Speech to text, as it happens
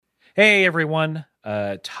Hey, everyone.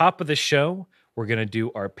 Top of the show, we're going to do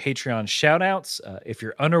our Patreon shout-outs. If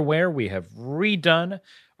you're unaware, we have redone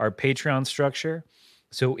our Patreon structure.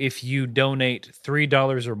 So if you donate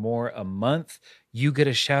 $3 or more a month, you get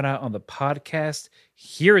a shout-out on the podcast.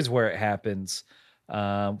 Here is where it happens.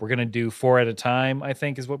 We're going to do 4 at a time, I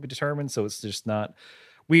think, is what we determined. So it's just not...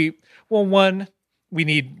 we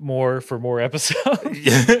need more for more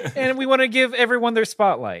episodes. And we want to give everyone their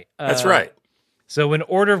spotlight. That's right. So in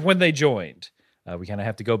order of when they joined, we kind of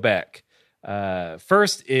have to go back.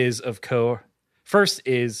 First is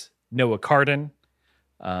Noah Carden,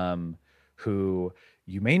 who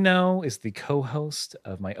you may know is the co-host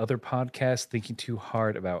of my other podcast, Thinking Too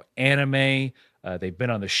Hard About Anime. They've been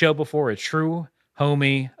on the show before, a true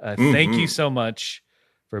homie. Thank you so much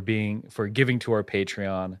for giving to our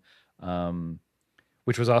Patreon,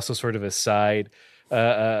 which was also sort of a side.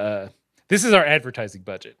 This is our advertising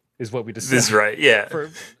budget. Is what we discussed. This is right, yeah.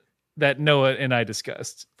 That Noah and I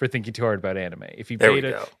discussed for Thinking Too Hard About Anime. If you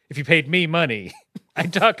paid me money,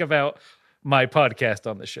 I'd talk about my podcast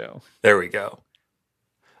on the show. There we go.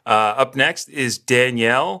 Up next is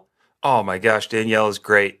Danielle. Oh my gosh, Danielle is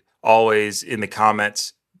great. Always in the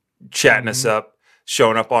comments, chatting us up,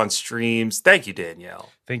 showing up on streams. Thank you, Danielle.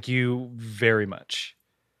 Thank you very much.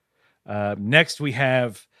 Next, we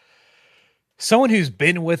have someone who's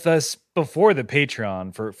been with us before the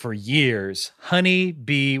Patreon for years,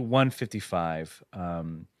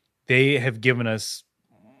 Honeybee155. They have given us...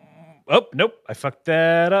 Oh, nope, I fucked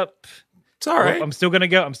that up. It's all right. I'm still going to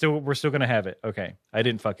go. We're still going to have it. Okay, I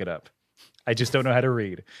didn't fuck it up. I just don't know how to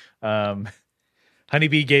read.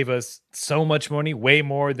 Honeybee gave us so much money, way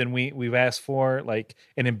more than we've asked for, like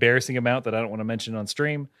an embarrassing amount that I don't want to mention on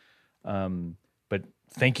stream. But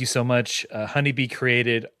thank you so much. Honeybee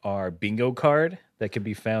created our bingo card that can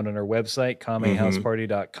be found on our website,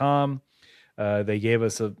 kamehouseparty.com. They gave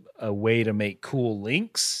us a way to make cool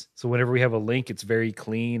links. So whenever we have a link, it's very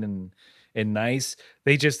clean and nice.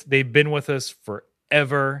 They've been with us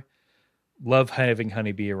forever. Love having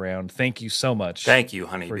Honeybee around. Thank you so much. Thank you,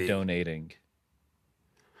 Honeybee, for donating.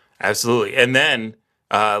 Absolutely. And then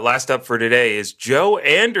last up for today is Joe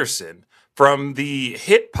Anderson from the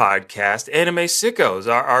hit podcast Anime Sickos,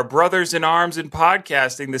 our brothers in arms in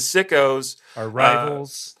podcasting, the Sickos, our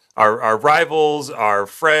rivals. Our rivals, our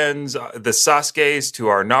friends, the Sasuke's to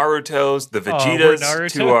our Naruto's, the Vegetas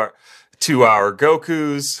to our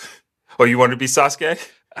Goku's. Oh, you want to be Sasuke?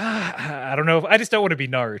 I don't know. I just don't want to be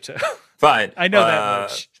Naruto. Fine. I know that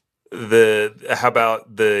much. How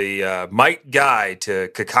about the Might Guy to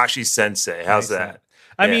Kakashi Sensei? How's that?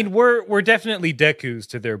 I mean, we're definitely Deku's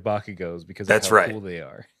to their Bakugos because of how cool they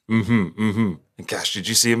are. And gosh, did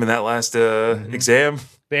you see him in that last exam?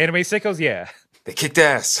 The Anime Sickos, yeah. They kicked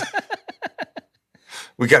ass.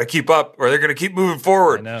 We got to keep up or they're going to keep moving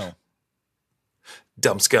forward. I know.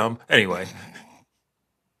 Dumb scum. Anyway.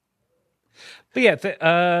 But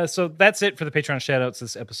yeah, so that's it for the Patreon shoutouts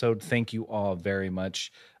this episode. Thank you all very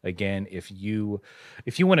much. Again, if you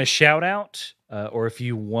want a shout out or if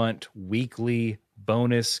you want weekly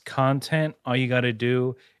bonus content, all you got to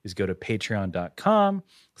do is go to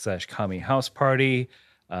patreon.com/KamiHouseParty.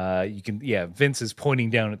 You can, Vince is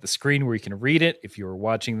pointing down at the screen where you can read it if you were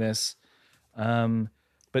watching this.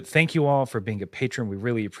 But thank you all for being a patron. We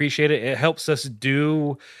really appreciate it. It helps us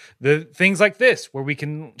do the things like this where we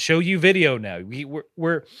can show you video now. We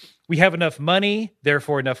have enough money,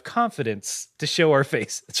 therefore enough confidence to show our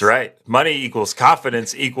faces. That's right. Money equals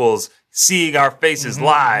confidence equals seeing our faces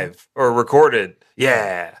live or recorded.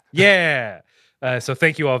 Yeah. Yeah. So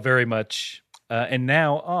thank you all very much. And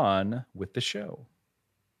now on with the show.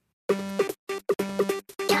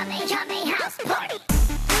 Kami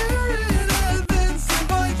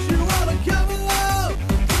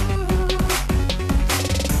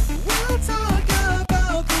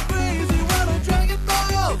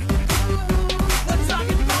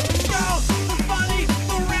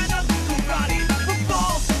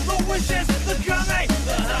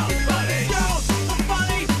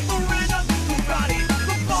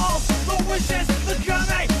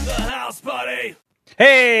House Party.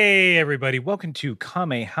 Hey, everybody. Welcome to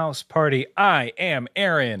Kame House Party. I am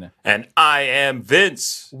Aaron. And I am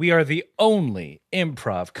Vince. We are the only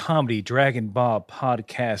improv comedy Dragon Ball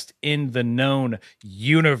podcast in the known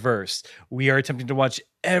universe. We are attempting to watch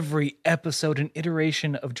every episode and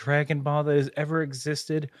iteration of Dragon Ball that has ever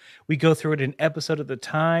existed. We go through it an episode at a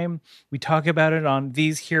time. We talk about it on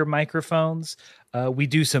these here microphones. We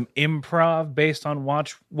do some improv based on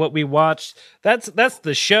what we watched. That's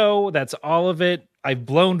the show. That's all of it. I've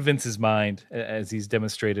blown Vince's mind as he's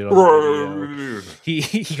demonstrated on the video.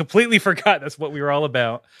 He completely forgot that's what we were all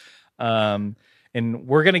about. And And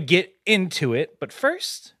we're going to get into it. But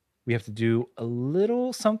first, we have to do a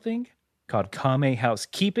little something called Kame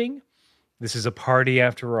Housekeeping. This is a party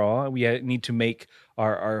after all. We need to make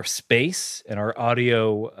our space and our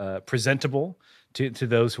audio presentable to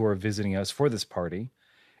those who are visiting us for this party.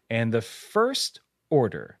 And the first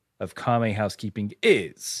order of Kame Housekeeping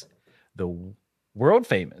is the world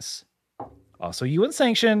famous, also UN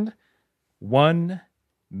sanctioned, 1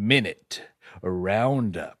 minute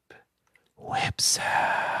roundup whip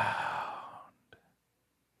sound.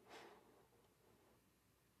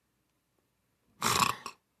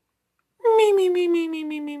 Me, me, me, me, me,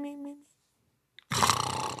 me, me, me, me.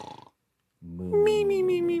 Me, me,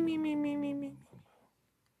 me, me, me, me, me, me, me.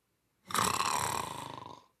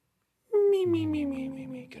 Me, me, me, me, me,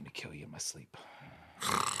 me. Gonna kill you in my sleep.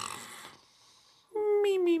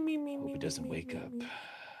 Me, me, me, me, Hope me. he doesn't wake up.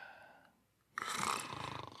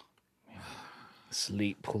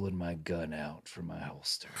 Sleep pulling my gun out from my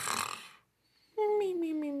holster. Me,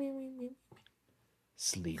 me, me, me, me, me.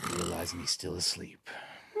 Sleep realizing he's still asleep.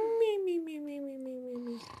 Me, me, me, me, me, me, me,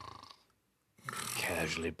 me.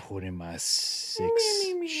 Casually pointing my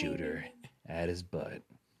 6-shooter at his butt.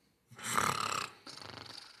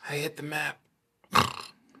 I hit the map.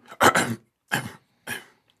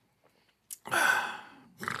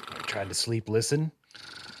 Tried to sleep, listen.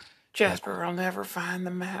 Jasper, I'll never find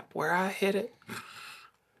the map where I hit it.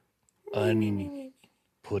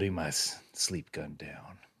 Putting my sleep gun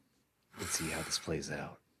down. Let's see how this plays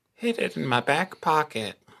out. Hit it in my back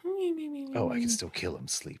pocket. Oh, I can still kill him,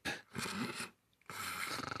 sleep.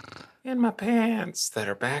 In my pants that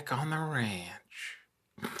are back on the ranch.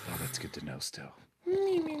 Oh, that's good to know still.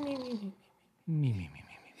 Me, me, me, me, me. Me, me, me, me,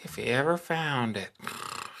 me. If you ever found it.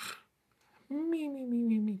 Me, me, me,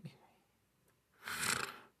 me, me, me.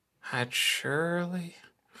 I'd surely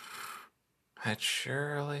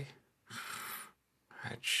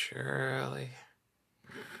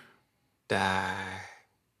die.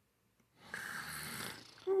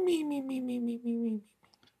 Me, me, me, me, me, me, me.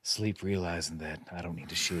 Sleep realizing that I don't need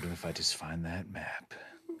to shoot him if I just find that map.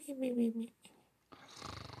 Me, me, me, me.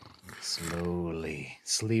 Slowly,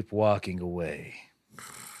 sleep walking away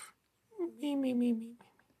Me, me, me, me.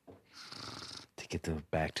 to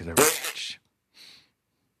get back to the ranch.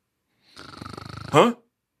 Huh?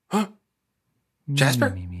 Jasper?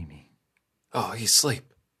 Me. Oh, he's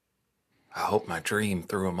asleep. I hope my dream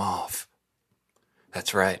threw him off.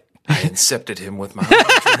 That's right. I incepted him with my own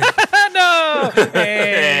dream. No!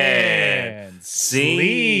 And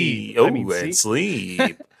Sleep. sleep. Oh, I mean, and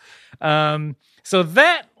sleep. So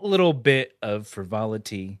that little bit of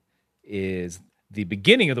frivolity is the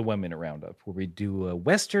beginning of the 1 minute roundup, where we do a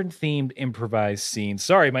Western-themed improvised scene.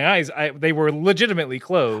 Sorry, my eyes, they were legitimately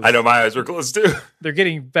closed. I know my eyes were closed too. They're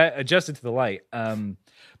getting adjusted to the light.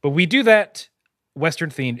 But we do that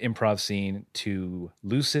Western-themed improv scene to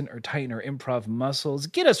loosen or tighten our improv muscles,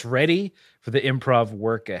 get us ready for the improv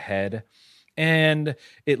work ahead. And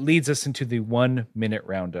it leads us into the 1 minute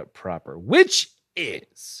roundup proper, which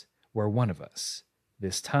is where one of us,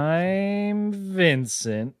 this time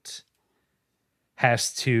Vincent,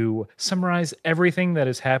 has to summarize everything that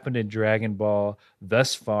has happened in Dragon Ball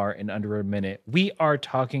thus far in under a minute. We are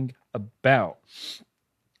talking about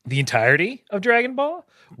the entirety of Dragon Ball.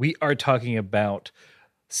 We are talking about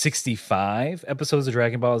 65 episodes of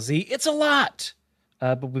Dragon Ball Z. It's a lot,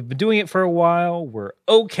 but we've been doing it for a while. We're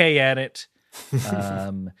okay at it.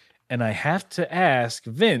 And I have to ask,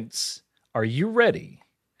 Vince, are you ready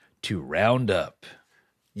to round up?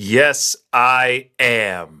 Yes, I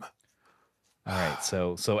am. All right,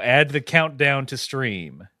 so add the countdown to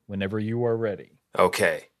stream whenever you are ready.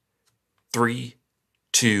 Okay. 3,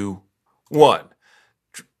 2, 1.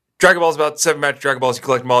 Dragon Ball is about 7 magic Dragon Balls. You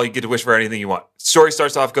collect them all. You get to wish for anything you want. Story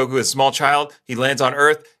starts off Goku as a small child. He lands on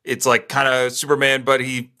Earth. It's like kind of Superman, but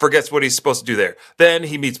he forgets what he's supposed to do there. Then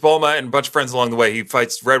he meets Bulma and a bunch of friends along the way. He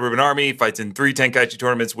fights Red Ribbon Army, fights in 3 Tenkaichi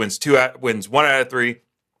tournaments, wins 1 out of 3,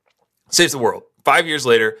 saves the world. 5 years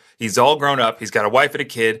later, he's all grown up. He's got a wife and a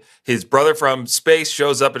kid. His brother from space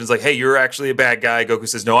shows up and is like, hey, you're actually a bad guy. Goku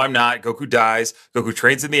says, no, I'm not. Goku dies. Goku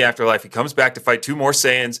trains in the afterlife. He comes back to fight 2 more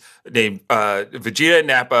Saiyans named Vegeta and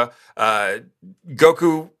Nappa.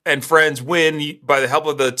 Goku and friends win by the help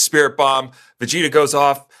of the Spirit Bomb. Vegeta goes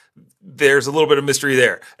off. There's a little bit of mystery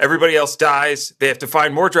there. Everybody else dies. They have to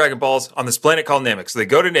find more Dragon Balls on this planet called Namek. So they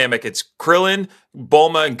go to Namek. It's Krillin,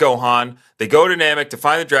 Bulma, and Gohan. They go to Namek to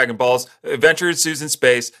find the Dragon Balls. Adventure ensues in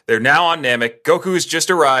space. They're now on Namek. Goku has just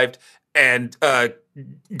arrived, and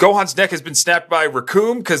Gohan's neck has been snapped by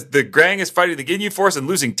Raccoon because the Grang is fighting the Ginyu Force and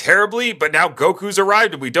losing terribly, but now Goku's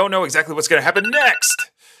arrived, and we don't know exactly what's going to happen next.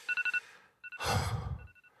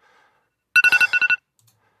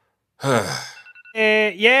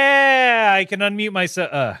 Yeah, I can unmute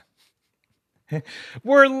myself.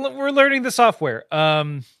 We're learning the software.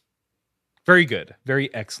 Very good,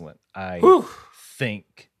 very excellent. I Whew.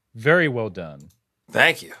 think very well done.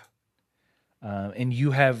 Thank you. And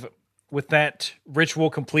you have, with that ritual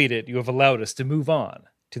completed, you have allowed us to move on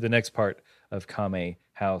to the next part of Kame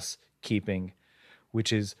housekeeping,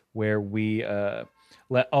 which is where we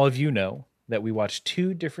let all of you know that we watched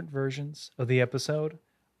 2 different versions of the episode.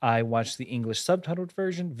 I watched the English subtitled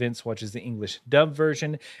version. Vince watches the English dub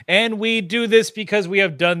version. And we do this because we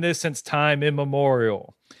have done this since time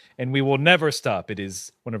immemorial. And we will never stop. It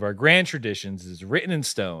is one of our grand traditions. It is written in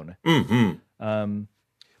stone. Mm-hmm.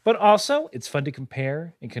 But also, it's fun to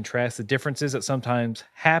compare and contrast the differences that sometimes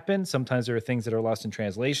happen. Sometimes there are things that are lost in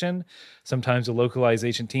translation. Sometimes the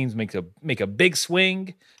localization teams make a big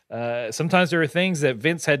swing. Sometimes there are things that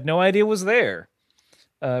Vince had no idea was there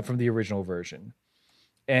from the original version.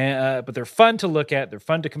 But they're fun to look at. They're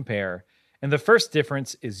fun to compare. And the first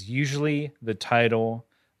difference is usually the title.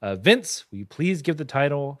 Vince, will you please give the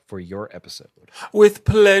title for your episode? With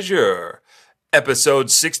pleasure. Episode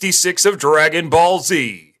 66 of Dragon Ball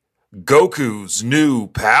Z. Goku's New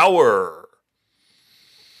Power.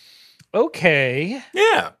 Okay.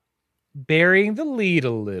 Yeah. Burying the lead a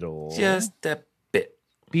little. Just a bit.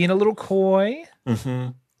 Being a little coy.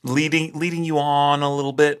 Mm-hmm. Leading you on a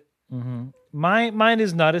little bit. Mm-hmm. Mine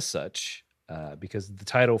is not as such, because the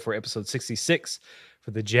title for episode 66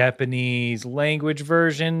 for the Japanese language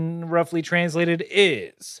version, roughly translated,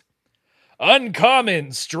 is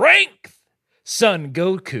Uncommon Strength, Son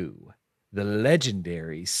Goku, the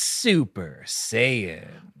legendary Super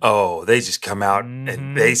Saiyan. Oh, they just come out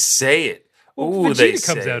and they say it. Ooh, Vegeta they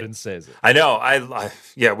comes say out it. and says it. I know.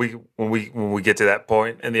 Yeah. When we get to that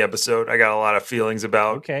point in the episode, I got a lot of feelings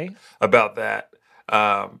about Okay. that.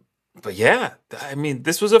 But yeah, I mean,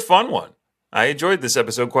 this was a fun one. I enjoyed this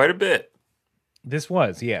episode quite a bit. This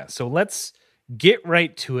was, yeah. So let's get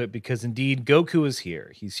right to it because indeed Goku is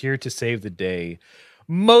here. He's here to save the day.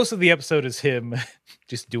 Most of the episode is him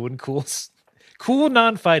just doing cool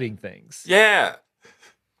non-fighting things. Yeah.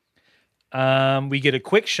 We get a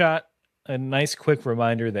quick shot, a nice quick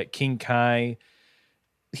reminder that King Kai,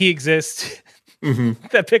 he exists, Mm-hmm.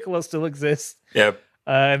 that Piccolo still exists. Yep.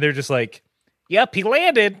 And they're just like, yep, he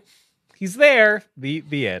landed. He's there.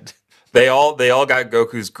 The end. They all got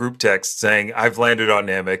Goku's group text saying, "I've landed on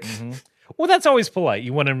Namek." Mm-hmm. Well, that's always polite.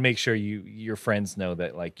 You want to make sure your friends know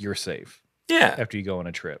that like you're safe Yeah. after you go on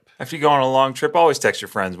a trip. After you go on a long trip, always text your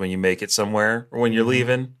friends when you make it somewhere or when you're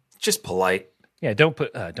leaving. Just polite. Yeah, don't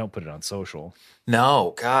put it on social.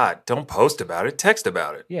 No, God, don't post about it. Text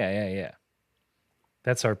about it. Yeah.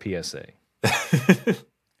 That's our PSA.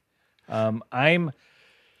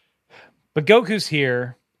 But Goku's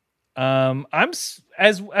here.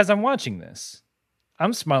 As I'm watching this,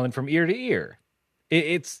 I'm smiling from ear to ear.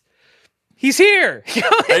 He's here.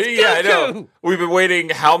 I know. We've been waiting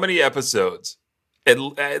how many episodes?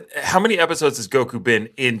 And how many episodes has Goku been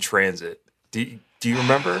in transit? Do you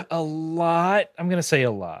remember? A lot. I'm gonna say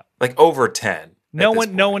a lot. Like over 10. No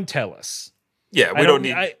one tell us. Yeah, we don't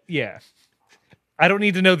need. I don't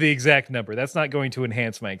need to know the exact number. That's not going to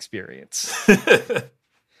enhance my experience.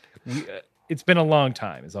 It's been a long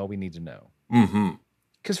time. Is all we need to know. Mm-hmm.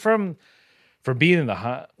 Because from being in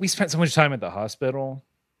we spent so much time at the hospital.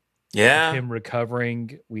 Yeah. Him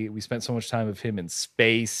recovering. We spent so much time of him in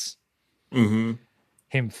space. Mm-hmm.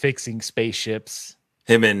 Him fixing spaceships.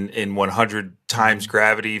 Him in 100 times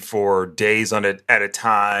gravity for days at a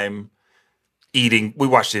time. Eating. We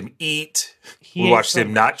watched him eat. We watched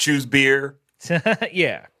him not choose beer.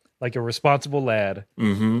 Yeah, like a responsible lad.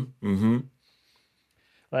 Mm-hmm.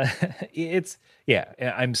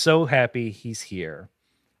 I'm so happy he's here,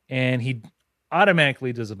 and he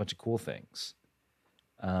automatically does a bunch of cool things.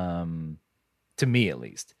 To me at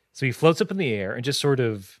least. So he floats up in the air and just sort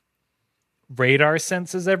of radar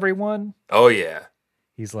senses everyone. Oh yeah.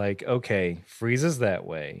 He's like, okay, Frieza's that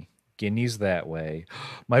way, Ginny's that way.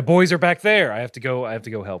 My boys are back there. I have to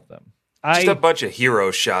go help them. Just a bunch of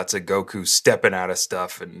hero shots of Goku stepping out of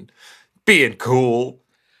stuff and being cool.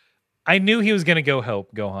 I knew he was going to go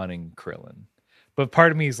help Gohan and Krillin. But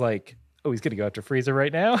part of me is like, oh, he's going to go after Frieza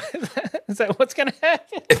right now? Is that what's going to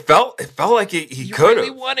happen? It felt like he could have.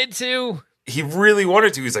 Really wanted to. He really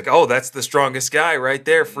wanted to. He's like, oh, that's the strongest guy right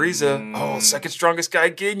there, Frieza. Oh, second strongest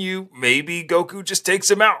guy, Ginyu. Maybe Goku just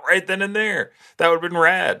takes him out right then and there. That would have been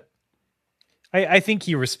rad. I think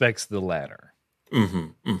he respects the latter.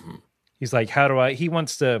 Mm-hmm. He's like, he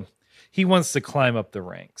wants to climb up the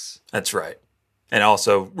ranks. That's right. And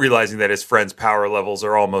also realizing that his friend's power levels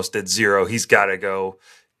are almost at zero, he's got to go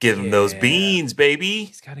Give him those Yeah. beans, baby.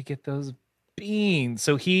 He's got to get those beans.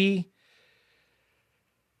 So he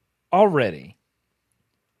already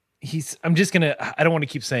I'm just gonna, I don't want to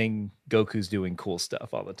keep saying Goku's doing cool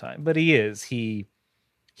stuff all the time, but he is. He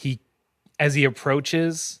as he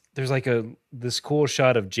approaches, there's like this cool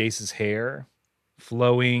shot of Jace's hair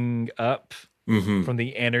flowing up Mm-hmm. from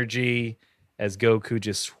the energy as Goku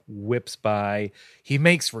just whips by. He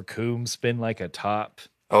makes Raccoon spin like a top.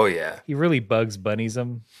 Oh yeah. He really Bugs Bunnies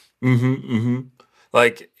him. Mm-hmm. Mm-hmm.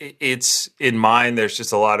 Like it's in mine. There's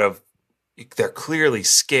just a lot of. They're clearly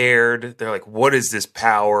scared. They're like, "What is this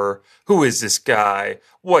power? Who is this guy?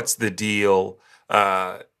 What's the deal?"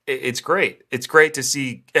 It's great. It's great to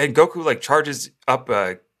see. And Goku like charges up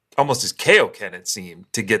almost as Kaioken, it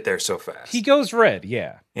seemed, to get there so fast. He goes red,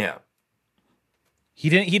 yeah. Yeah. He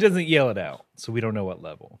doesn't yell it out, so we don't know what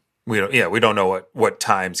level. We don't know what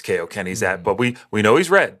times Kaioken he's at, but we know he's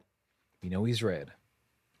red. We know he's red.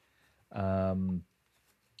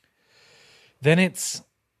 Then it's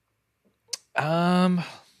then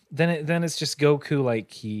it's just Goku,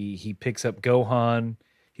 like he picks up Gohan.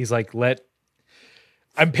 He's like,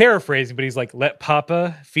 I'm paraphrasing, but he's like, let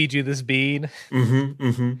Papa feed you this bean. Mm-hmm.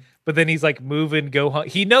 Mm-hmm. But then he's like moving Gohan.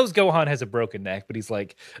 He knows Gohan has a broken neck, but he's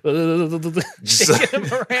like shaking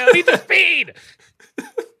him around. Eat this bean.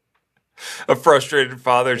 A frustrated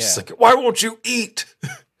father just Yeah. like, why won't you eat?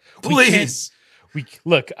 Please.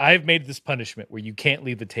 Look, I've made this punishment where you can't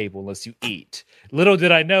leave the table unless you eat. Little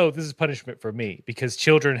did I know this is punishment for me because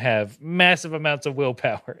children have massive amounts of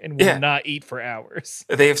willpower and will Yeah. not eat for hours.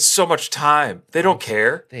 They have so much time. They don't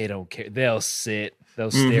care. They don't care. They'll sit.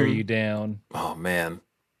 They'll stare you down. Oh man.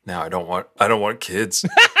 Now I don't want kids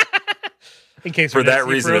In case for their that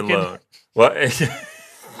necks get reason broken. alone. What?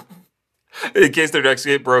 In case their necks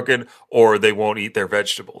get broken or they won't eat their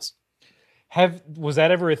vegetables. Was that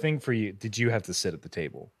ever a thing for you? Did you have to sit at the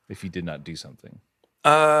table if you did not do something?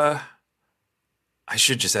 I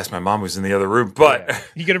should just ask my mom who's in the other room, but Yeah.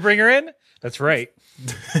 You gonna bring her in? That's right.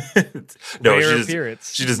 no, Rare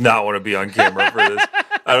appearance. she does not want to be on camera for this.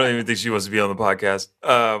 I don't even think she wants to be on the podcast.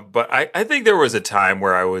 But I think there was a time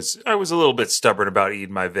where I was a little bit stubborn about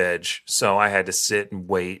eating my veg, so I had to sit and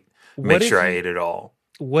wait, make What if sure I you- ate it all.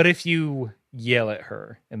 What if you yell at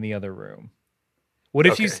her in the other room? What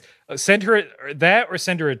if you Okay. send her that or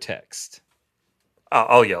send her a text?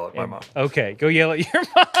 I'll yell at my mom. Okay, go yell at your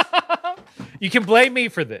mom. You can blame me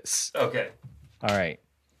for this. Okay. All right.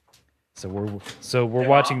 So we're Hey,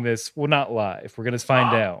 watching Mom? this. Well, not live. We're gonna find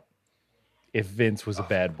Mom? out if Vince was a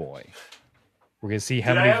bad boy. We're gonna see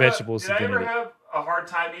how many vegetables he can eat. have a hard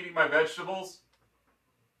time eating my vegetables?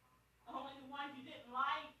 Only the ones you didn't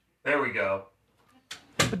like. There we go.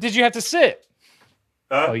 But did you have to sit?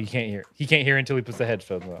 Oh, you can't hear. He can't hear until he puts the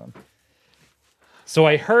headphones on. So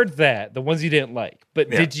I heard that the ones you didn't like, but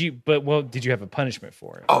Yeah. did you have a punishment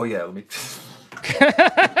for it? Oh yeah, let me.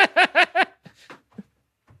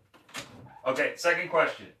 Okay, second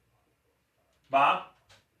question. Mom,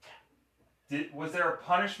 was there a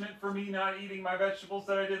punishment for me not eating my vegetables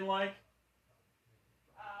that I didn't like?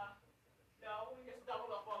 No, we just doubled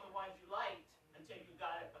up on the ones you liked until you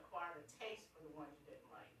acquired a taste for the ones you didn't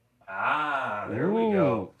like. Ah, there we Ooh.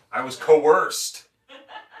 go. I was coerced.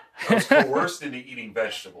 I was coerced into eating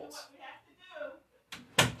vegetables. What we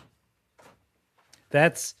have to do.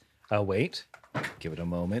 That's. Oh wait, give it a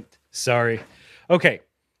moment. Sorry. Okay,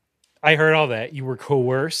 I heard all that. You were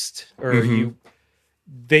coerced, or you.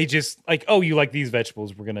 They just like, oh, you like these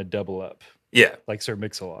vegetables? We're gonna double up, Yeah, like Sir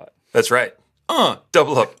Mix-a-Lot. that's right.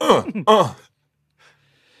 Double up. I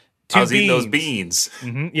was eating those beans.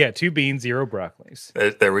 beans. Yeah, 2 beans, 0 broccolis.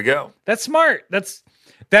 There we go. That's smart.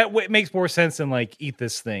 Makes more sense than like eat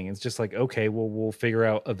this thing. It's just like, okay, well, we'll figure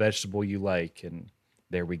out a vegetable you like, and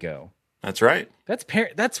there we go. That's right.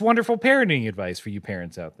 That's wonderful parenting advice for you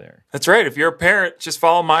parents out there. That's right. If you're a parent, just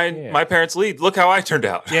follow my parents' lead. Look how I turned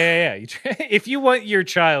out. Yeah. If you want your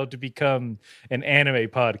child to become an anime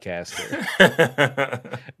podcaster,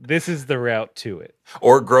 this is the route to it.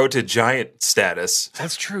 Or grow to giant status.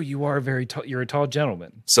 That's true. You are you're a tall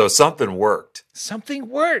gentleman. So something worked. Something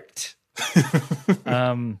worked.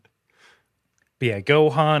 But yeah,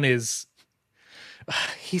 Gohan is.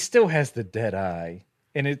 He still has the dead eye,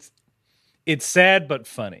 and it's sad but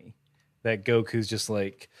funny that Goku's just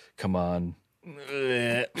like, come on.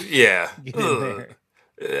 Yeah. Get in there.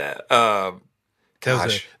 Yeah.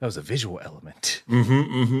 Gosh. That was a visual element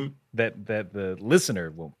Mm-hmm. that the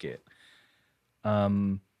listener won't get.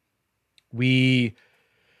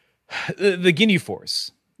 The Ginyu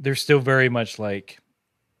Force, they're still very much like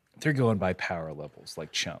they're going by power levels,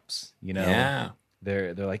 like chumps, you know. Yeah.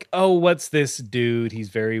 they're like, oh, what's this dude? He's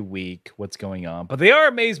very weak. What's going on? But they are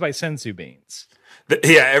amazed by sensu beans.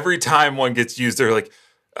 Yeah, every time one gets used, they're like,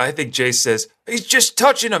 I think Jace says, he's just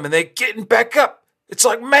touching them and they're getting back up. It's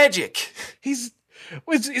like magic. Is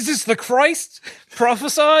this the Christ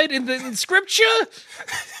prophesied in scripture?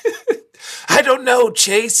 I don't know,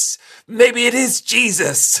 Chase. Maybe it is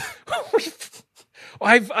Jesus.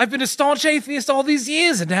 I've been a staunch atheist all these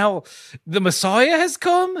years, and now the Messiah has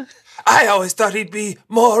come. I always thought he'd be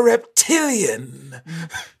more reptilian.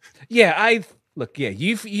 Yeah,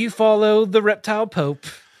 you follow the reptile pope.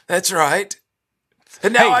 That's right.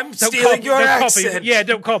 And now I'm stealing your accent.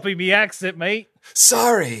 Don't copy me accent, mate.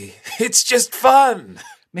 Sorry, it's just fun.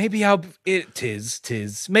 Maybe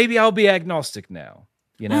tis. Maybe I'll be agnostic now.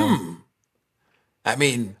 You know. I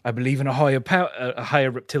mean, I believe in a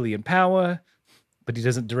higher reptilian power, but he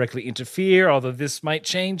doesn't directly interfere. Although this might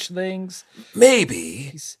change things.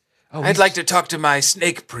 Maybe. I'd like to talk to my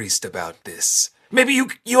snake priest about this. Maybe you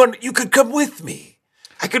could come with me.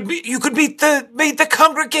 You could meet the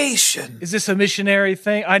congregation. Is this a missionary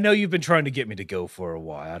thing? I know you've been trying to get me to go for a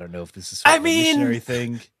while. I don't know if this is a missionary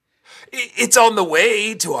thing. It's on the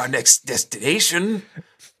way to our next destination.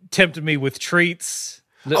 Tempted me with treats,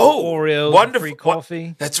 Oreos, wonderful. free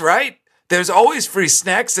coffee. That's right. There's always free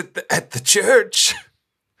snacks at the church.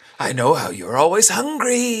 I know how you're always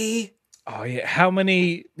hungry. Oh yeah. How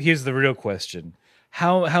many? Here's the real question: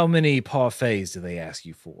 How many parfaits do they ask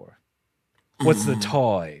you for? What's the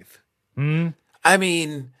tithe? I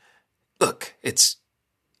mean, look, it's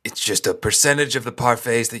just a percentage of the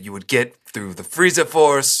parfaits that you would get through the Frieza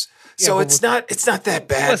Force. Yeah, so it's not that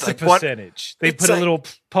bad. What's the percentage? They put a little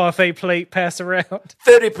parfait plate pass around.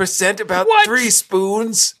 30%, about What? 3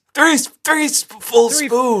 spoons. Three full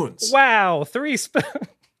spoons. Wow, 3 spoons.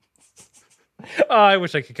 Oh, I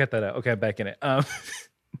wish I could cut that out. Okay, I'm back in it.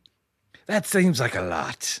 That seems like a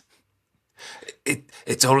lot.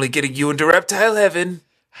 It's only getting you into reptile heaven.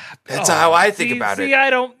 That's how I think about it. I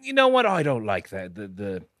don't. You know what? I don't like that.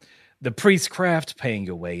 The priestcraft paying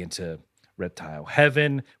your way into reptile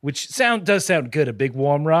heaven, which does sound good. A big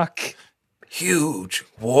warm rock, huge,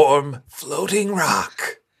 warm, floating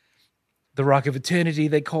rock. The rock of eternity,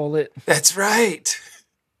 they call it. That's right.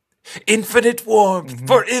 Infinite warmth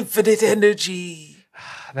for infinite energy.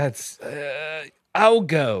 That's. I'll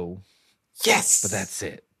go. Yes, but that's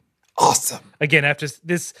it. Awesome. Again, after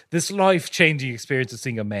this life-changing experience of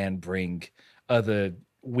seeing a man bring other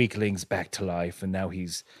weaklings back to life, and now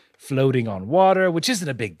he's floating on water, which isn't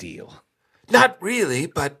a big deal. Not really,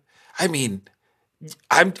 but I mean,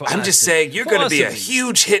 I'm just saying you're going to be a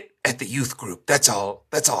huge hit at the youth group. That's all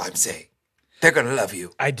I'm saying. They're going to love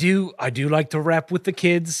you. I do like to rap with the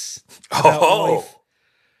kids. Oh.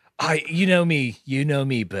 You know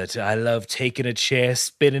me, but I love taking a chair,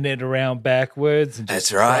 spinning it around backwards, and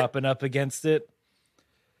just propping up against it.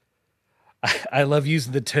 I love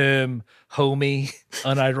using the term homie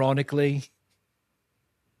unironically.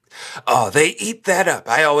 Oh, they eat that up.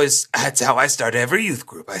 That's how I start every youth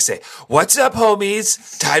group. I say, "What's up,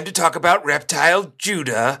 homies? Time to talk about reptile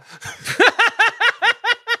Judah."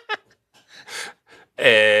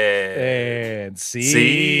 and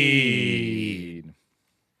scene.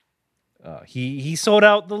 He sold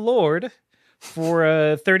out the Lord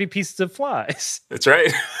for 30 pieces of flies. That's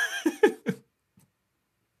right.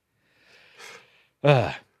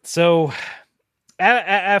 So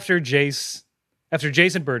after Jace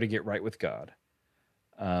and Berta get right with God,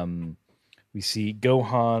 we see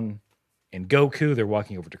Gohan and Goku. They're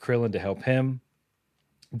walking over to Krillin to help him.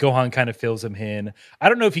 Gohan kind of fills him in. I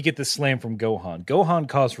don't know if you get the slam from Gohan. Gohan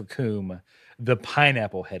calls Recoome the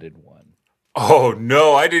pineapple-headed one. Oh,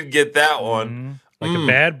 no, I didn't get that one. Like a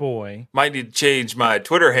bad boy. Might need to change my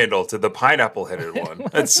Twitter handle to the pineapple-headed one.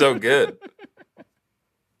 That's so good.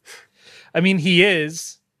 I mean, he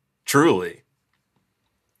is. Truly.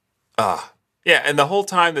 Yeah, and the whole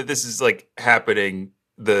time that this is, like, happening,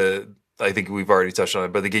 I think we've already touched on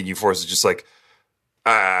it, but the Ginyu Force is just like,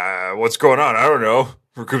 what's going on? I don't know.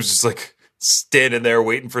 Recoome's just, like, standing there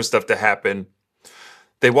waiting for stuff to happen.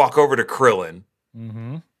 They walk over to Krillin.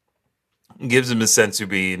 Mm-hmm. Gives him a sensu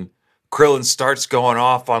bean. Krillin starts going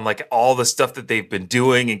off on like all the stuff that they've been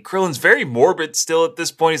doing, and Krillin's very morbid still at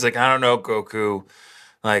this point. He's like, I don't know, Goku.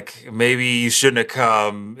 Like, maybe you shouldn't have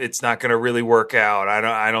come. It's not going to really work out.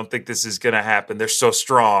 I don't think this is going to happen. They're so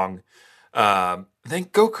strong. Then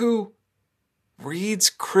Goku reads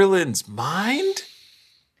Krillin's mind.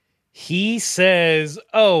 He says,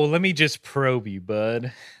 "Oh, let me just probe you,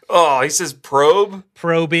 bud." Oh, he says probe?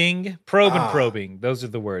 Probing. And probing. Those are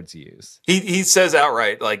the words used. He says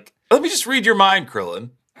outright, like, let me just read your mind, Krillin.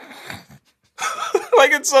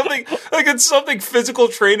 it's something physical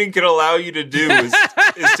training can allow you to do is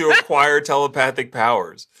to acquire telepathic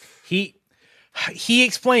powers. He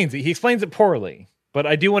explains it. He explains it poorly, but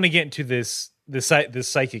I do want to get into this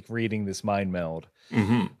psychic reading, this mind meld.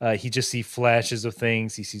 Mm-hmm. He just sees flashes of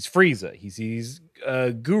things. He sees Frieza. He sees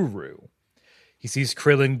Guru. He sees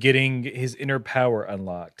Krillin getting his inner power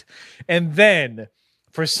unlocked. And then,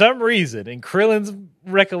 for some reason, in Krillin's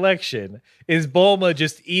recollection, is Bulma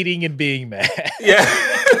just eating and being mad. Yeah.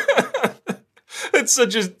 It's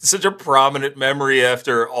such a prominent memory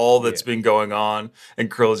after all that's been going on. And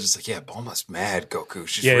Krillin's just like, yeah, Bulma's mad, Goku.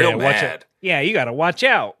 She's real mad. Yeah, you got to watch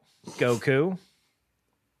out, Goku.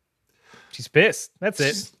 She's pissed. That's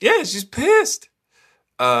it. She's pissed.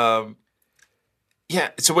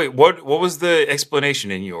 Yeah. So wait, what was the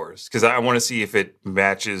explanation in yours? Because I want to see if it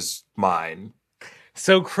matches mine.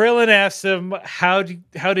 So Krillin asks him, how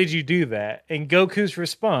did you do that? And Goku's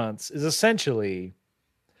response is essentially,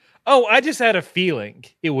 oh, I just had a feeling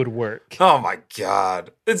it would work. Oh my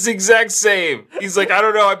God. It's the exact same. He's like, I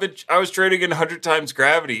don't know. I was training in 100 times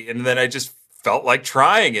gravity and then I just felt like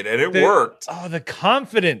trying it and it worked. Oh, the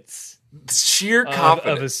confidence. Sheer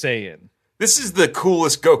confidence. Of a Saiyan. This is the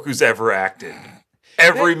coolest Goku's ever acted.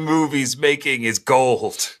 Every movie's making is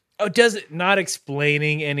gold. Oh, does it not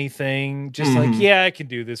explaining anything? Just like, yeah, I can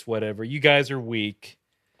do this, whatever. You guys are weak.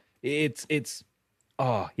 It's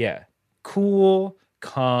oh yeah. Cool,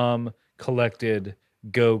 calm, collected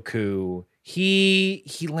Goku. He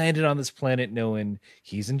landed on this planet knowing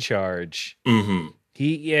he's in charge. Mm-hmm.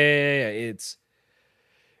 It's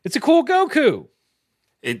a cool Goku.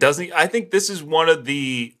 It doesn't. I think this is one of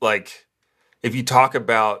the, like, if you talk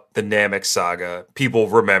about the Namek saga, people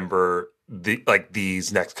remember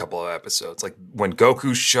these next couple of episodes, like when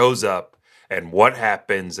Goku shows up and what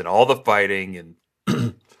happens and all the fighting and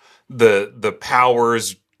the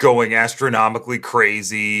powers going astronomically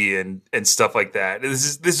crazy and stuff like that.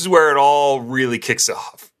 This is where it all really kicks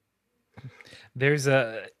off. We've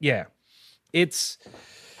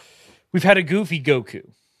had a goofy Goku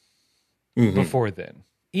before then.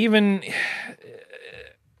 Even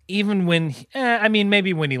when,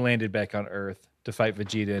 maybe when he landed back on Earth to fight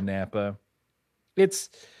Vegeta and Nappa, it's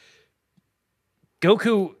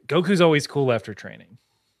Goku's always cool after training.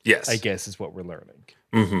 Yes, I guess is what we're learning.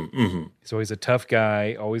 He's always a tough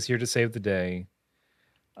guy, always here to save the day.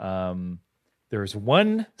 There's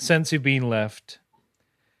one Senzu bean left,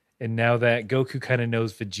 and now that Goku kind of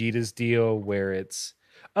knows Vegeta's deal, where it's,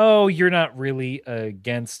 oh, you're not really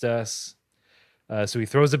against us. So he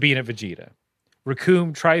throws a bean at Vegeta.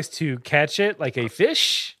 Recoome tries to catch it like a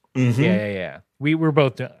fish. Yeah. We were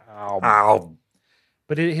both ow.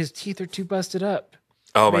 But his teeth are too busted up.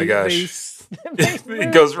 Oh my gosh.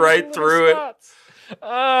 It goes right through it.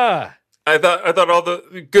 I thought all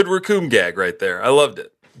the good Recoome gag right there. I loved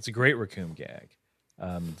it. It's a great Recoome gag.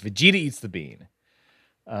 Vegeta eats the bean.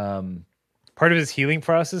 Part of his healing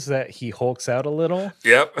process is that he hulks out a little.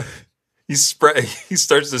 Yep. He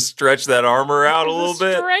starts to stretch that armor out a little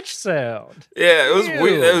bit. Stretch sound. Yeah, it was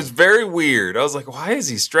weird. It was very weird. I was like, why is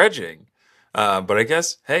he stretching? But I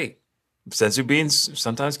guess, hey, Senzu beans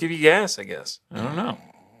sometimes give you gas, I guess. I don't know.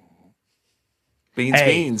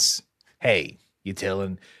 Beans. Hey, you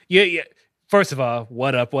telling? Yeah. First of all,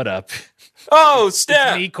 what up? Oh,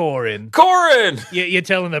 snap. It's me, Korin. You're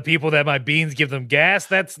telling the people that my beans give them gas?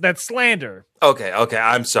 That's slander. Okay.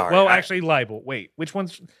 I'm sorry. Well, actually, libel. Wait, which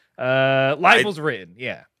one's... libel's written.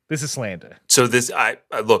 Yeah, this is slander. So this, I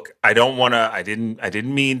look, I don't want to, I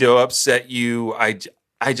didn't mean to upset you. I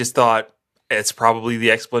just thought it's probably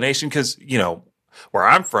the explanation because, where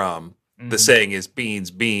I'm from, the saying is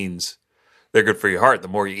beans, they're good for your heart. The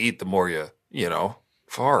more you eat, the more you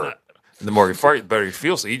fart. And the more you fart, the better you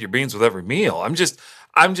feel. So eat your beans with every meal. I'm just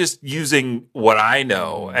using what I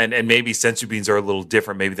know, and maybe senzu beans are a little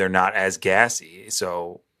different. Maybe they're not as gassy.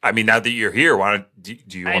 So I mean, now that you're here, do you want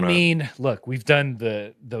to? I mean, look, we've done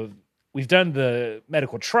the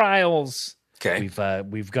medical trials. Okay,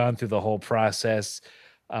 we've gone through the whole process.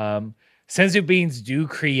 Senzu beans do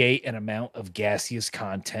create an amount of gaseous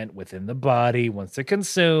content within the body once they're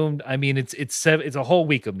consumed. I mean, it's a whole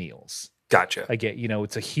week of meals. Gotcha. I get,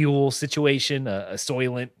 it's a Huel situation, a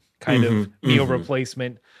Soylent kind of meal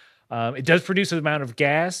replacement. It does produce an amount of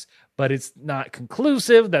gas, but it's not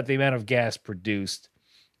conclusive that the amount of gas produced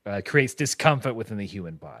creates discomfort within the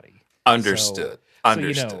human body. Understood.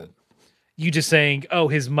 So, you just saying, oh,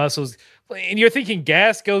 his muscles, and you're thinking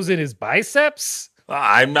gas goes in his biceps?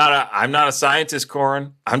 I'm not a scientist,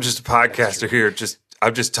 Korin. I'm just a podcaster here.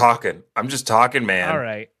 I'm just talking, man. All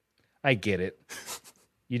right. I get it.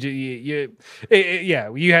 You do, yeah.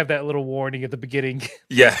 You have that little warning at the beginning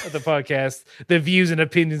Yeah. of the podcast. The views and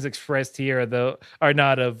opinions expressed here are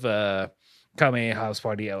not of Kame House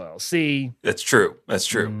Party LLC. That's true. That's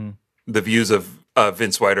true. Mhm. The views of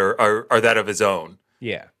Vince White are that of his own.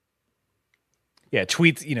 Yeah, yeah.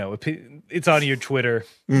 Tweets. It's on your Twitter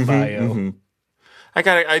Mm-hmm, bio.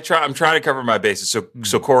 I'm trying to cover my bases.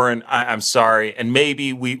 So Corin, I'm sorry. And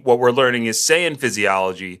maybe what we're learning is Saiyan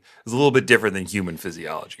physiology is a little bit different than human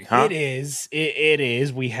physiology, huh? It is. It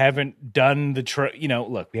is. We haven't done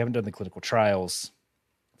we haven't done the clinical trials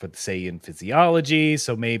for the Saiyan physiology,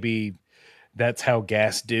 so maybe that's how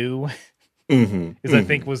gas do. Mm-hmm. Is I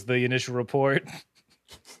think was the initial report.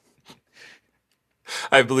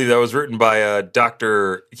 I believe that was written by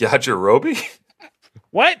Dr. Yajirobe.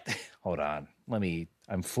 What? Hold on.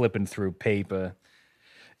 I'm flipping through paper.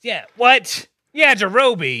 Yeah, what? Yeah,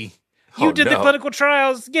 Jarobi. You Oh, did the no. clinical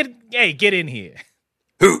trials. Get in here.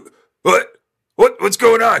 Who? What's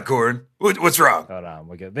going on, Corin? What's wrong? Hold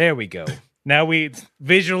on. There we go. Now we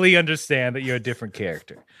visually understand that you're a different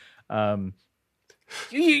character.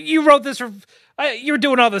 You wrote this for. You were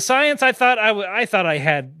doing all the science. I thought I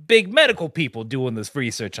had big medical people doing this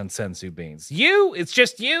research on sensu beans. It's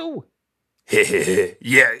just you.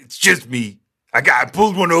 Yeah, it's just me. I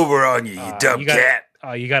pulled one over on you, you dumb cat.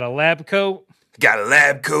 Oh, you got a lab coat? Got a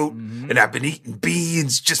lab coat, and I've been eating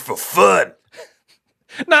beans just for fun.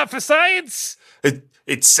 Not for science.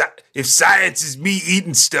 If science is me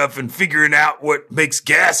eating stuff and figuring out what makes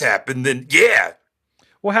gas happen, then yeah.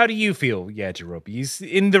 Well, how do you feel, Yajirobe?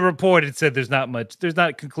 In the report, it said there's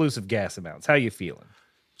not conclusive gas amounts. How you feeling?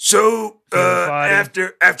 So Feel the body?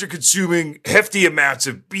 after consuming hefty amounts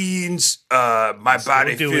of beans, my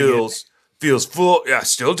body doing feels full. Yeah,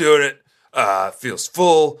 still doing it. Feels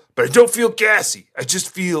full, but I don't feel gassy. I just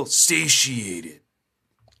feel satiated.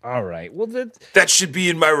 All right. Well, That should be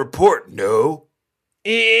in my report. No.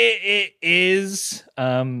 it is.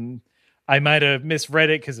 I might have misread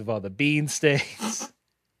it because of all the bean stains.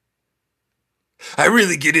 I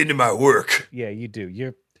really get into my work. Yeah, you do.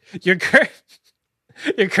 You're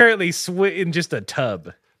currently in just a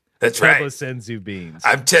tub. That's Tub right. of sensu beans.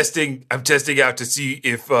 I'm testing out to see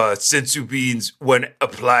if sensu beans, when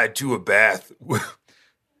applied to a bath,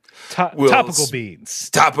 Topical beans.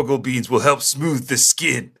 topical beans will help smooth the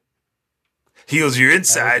skin. Heals your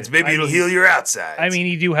insides. Okay. Maybe it'll heal your outsides. I mean,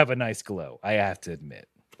 you do have a nice glow. I have to admit.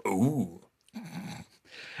 ooh.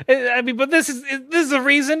 I mean, but this is the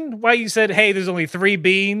reason why you said, "Hey, there's only 3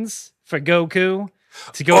 beans for Goku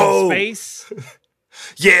to go into space."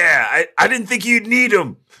 Yeah, I didn't think you'd need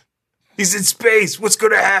him. He's in space. What's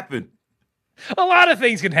going to happen? A lot of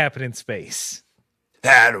things can happen in space.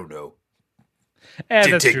 I don't know.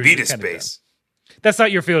 Didn't That's take true. me You to kinda space. don't. That's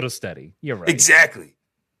not your field of study. You're right. Exactly.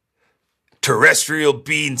 Terrestrial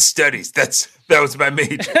bean studies. That was my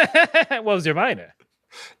major. What was your minor?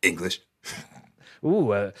 English.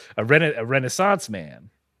 Ooh, a Renaissance man.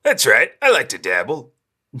 That's right. I like to dabble.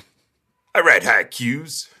 I write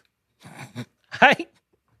haikus. Hi.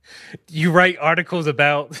 You write articles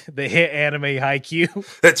about the hit anime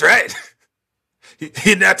Haikyuu. That's right.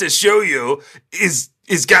 Not to show you is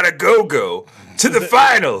gotta go to the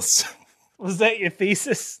finals. Was that your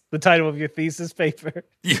thesis? The title of your thesis paper?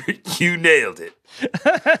 You nailed it.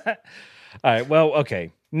 All right. Well,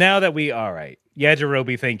 okay. Now that all right.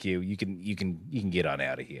 Yajirobe, thank you. You can get on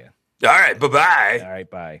out of here. All right. Bye-bye. All right,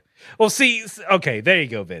 bye. Well, see, okay, there you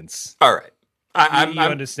go, Vince. All right. You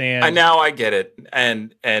understand. Now I get it.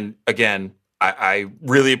 And again, I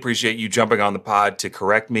really appreciate you jumping on the pod to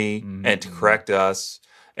correct me and to correct us.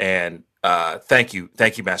 And thank you,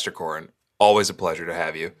 Master Corin. Always a pleasure to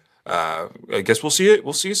have you. I guess we'll see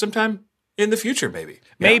you sometime in the future, maybe.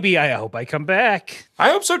 Yeah. Maybe. I hope I come back.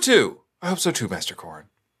 I hope so too, Master Corin.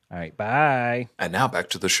 All right, bye. And now back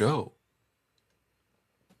to the show.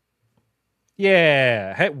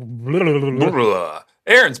 Yeah.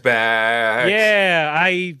 Aaron's back. Yeah,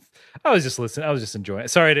 I was just listening. I was just enjoying it.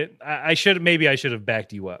 Sorry, I should have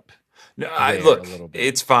backed you up. No, there a look, little bit.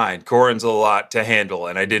 it's fine. Corin's a lot to handle,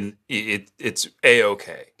 and I didn't. It's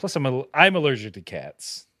a-okay. Plus, I'm allergic to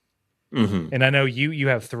cats, Mm-hmm. and I know you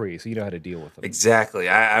have 3, so you know how to deal with them. Exactly.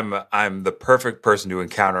 I'm the perfect person to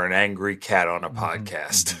encounter an angry cat on a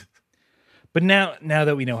podcast. But now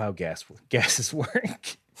that we know how gases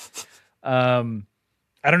work, I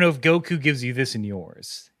don't know if Goku gives you this in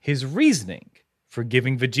yours. His reasoning for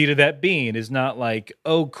giving Vegeta that bean is not like,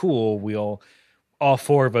 oh, cool, all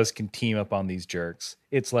 4 of us can team up on these jerks.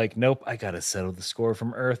 It's like, nope, I gotta settle the score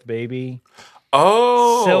from Earth, baby.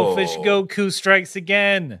 Oh, Selfish Goku strikes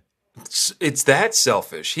again. it's that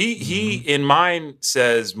selfish. He in mine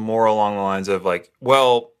says more along the lines of like,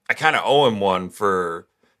 well, I kind of owe him one for,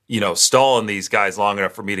 stalling these guys long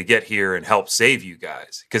enough for me to get here and help save you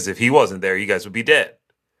guys. Because if he wasn't there, you guys would be dead.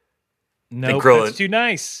 No, Krillin- that's too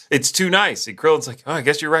nice. It's too nice. And Krillin's like, oh, I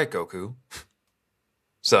guess you're right, Goku.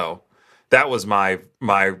 So that was my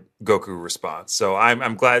Goku response. So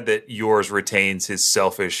I'm glad that yours retains his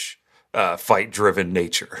selfish, fight-driven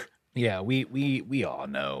nature. Yeah, we all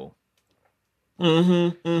know.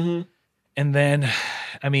 Mm-hmm. And then,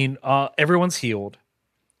 I mean, everyone's healed.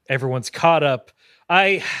 Everyone's caught up.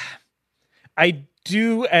 I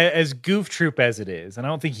do, as goof troop as it is, and I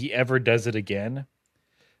don't think he ever does it again.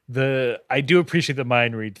 I do appreciate the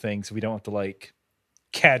mind read thing, so we don't have to like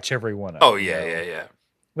catch everyone up. Oh yeah.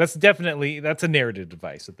 That's a narrative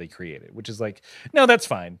device that they created, which is like, no, that's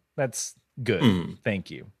fine. That's good. Thank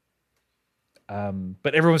you.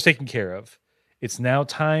 But everyone's taken care of. It's now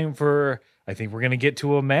time for, I think we're going to get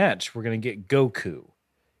to a match. We're going to get Goku.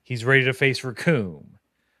 He's ready to face Raccoon.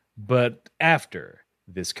 But after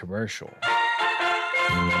this commercial.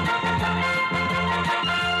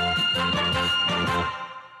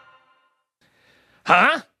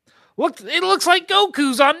 Huh? Look, it looks like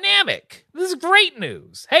Goku's on Namek. This is great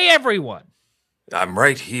news. Hey, everyone. I'm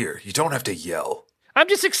right here. You don't have to yell. I'm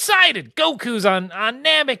just excited. Goku's on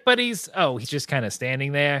Namek, but he's just kind of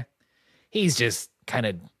standing there. He's just kind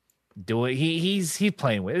of doing, he's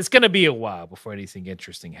playing with it. It's going to be a while before anything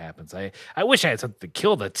interesting happens. I wish I had something to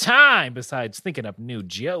kill the time besides thinking up new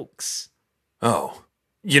jokes. Oh,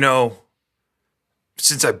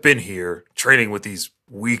 since I've been here training with these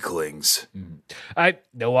weaklings.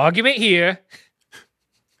 No argument here.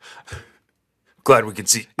 Glad we can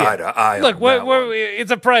see eye to eye. Look, on that one. it's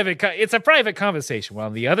a private conversation. We're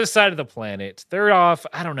on the other side of the planet. They're off.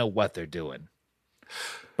 I don't know what they're doing,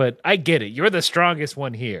 but I get it. You're the strongest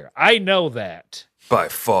one here. I know that By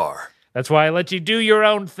far. That's why I let you do your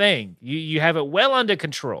own thing. You have it well under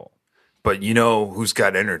control. But you know who's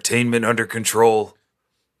got entertainment under control?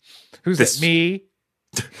 Who's This- it? Me?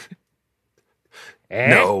 Eh?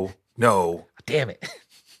 No. Damn it.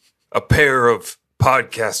 A pair of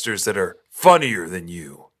podcasters that are funnier than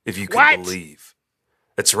you, if you can What? believe.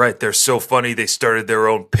 That's right. They're so funny they started their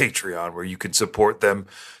own Patreon where you can support them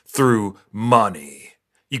through money.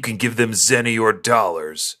 You can give them zenny or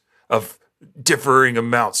dollars of differing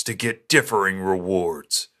amounts to get differing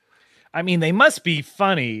rewards. I mean, they must be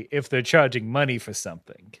funny if they're charging money for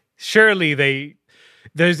something. Surely they're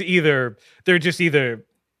just either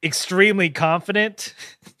extremely confident,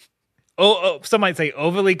 some might say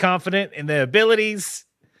overly confident in their abilities,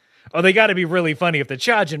 or they got to be really funny if they're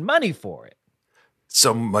charging money for it.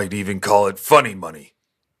 Some might even call it funny money.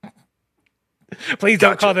 Please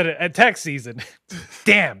don't Gotcha. call that a tax season.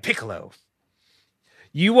 Damn, Piccolo.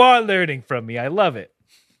 You are learning from me. I love it.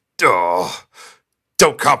 Oh,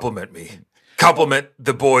 don't compliment me. Compliment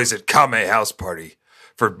the boys at Kame House Party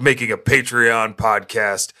for making a Patreon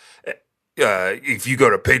podcast. If you go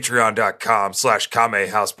to patreon.com/Kame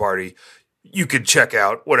House Party, you can check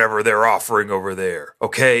out whatever they're offering over there.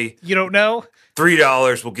 Okay? You don't know?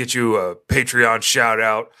 $3 will get you a Patreon shout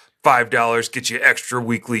out. $5 gets you extra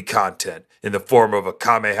weekly content in the form of a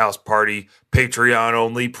Kame House Party Patreon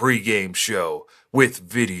only pregame show with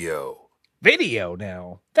video. Video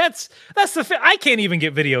now. That's I can't even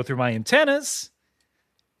get video through my antennas.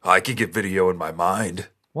 I can get video in my mind.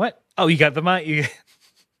 What? Oh, you got the mind.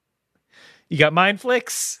 You got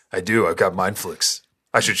Mindflix? I do. I've got Mindflix.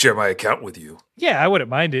 I should share my account with you. Yeah, I wouldn't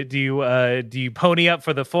mind it. Do you pony up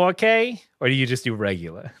for the 4K or do you just do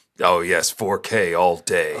regular? Oh, yes. 4K all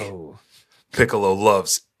day. Oh. Piccolo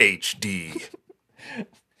loves HD.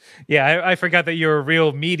 Yeah, I forgot that you're a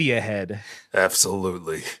real media head.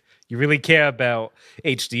 Absolutely. You really care about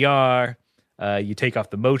HDR. You take off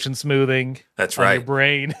the motion smoothing. That's on your right.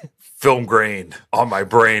 brain. Film grain on my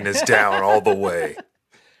brain is down all the way.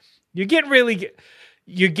 You're getting really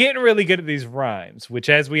good at these rhymes, which,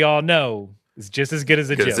 as we all know, is just as good as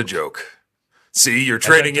a Good joke. as a joke. See, your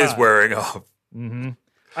training is time. wearing off.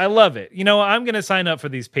 I love it. You know, I'm going to sign up for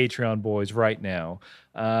these Patreon boys right now.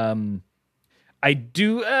 I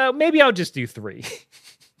do. Maybe I'll just do $3.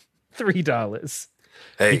 $3.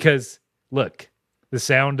 Hey, Because look, the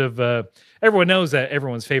sound of everyone knows that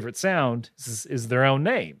everyone's favorite sound is their own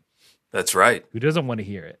name. that's right. Who doesn't want to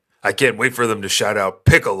hear it? I can't wait for them to shout out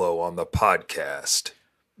Piccolo on the podcast.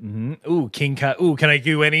 Ooh, King Kai. Ooh, can I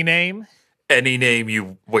do any name? Any name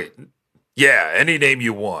you wait. Yeah, any name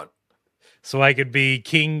you want. So I could be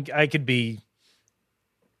King. I could be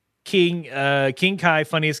King Kai,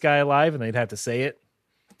 funniest guy alive, and they'd have to say it.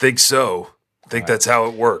 Think so. Think that's how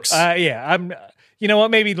it works. Yeah, You know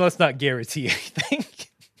what? Maybe let's not guarantee anything.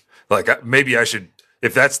 Like, maybe I should,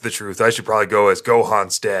 if that's the truth, I should probably go as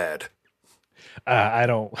Gohan's dad. I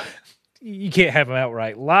don't. You can't have him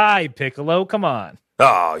outright lie, Piccolo. Come on.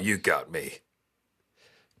 Oh, you got me.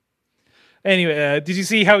 Anyway, did you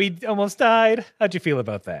see how he almost died? How'd you feel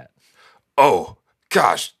about that? Oh,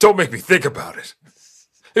 gosh, don't make me think about it.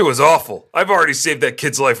 It was awful. I've already saved that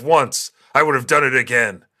kid's life once. I would have done it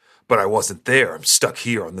again. But I wasn't there. I'm stuck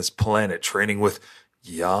here on this planet training with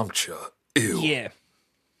Yamcha. Ew. Yeah.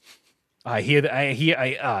 I hear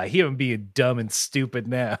him being dumb and stupid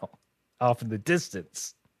now, off in the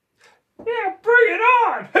distance. Yeah, bring it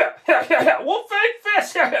on! Wolfang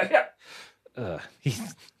Fist!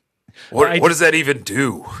 What does that even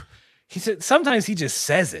do? He said sometimes he just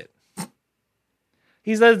says it.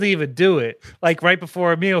 He doesn't even do it. Like right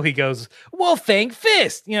before a meal, he goes, "Wolfang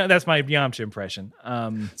Fist." You know, that's my Yamcha impression.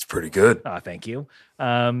 It's pretty good. Oh, thank you.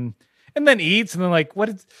 And then eats, and then like, what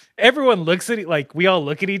is? Everyone looks at it like we all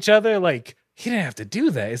look at each other like he didn't have to do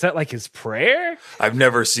that. Is that like his prayer? I've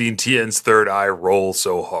never seen Tien's third eye roll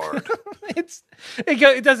so hard.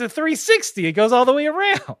 It does a 360. It goes all the way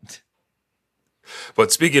around.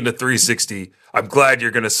 But speaking of 360, I'm glad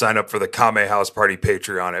you're going to sign up for the Kame House Party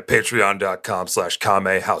Patreon at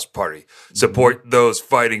patreon.com/Kame House Party. Support those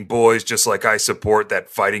fighting boys just like I support that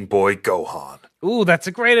fighting boy Gohan. Ooh, that's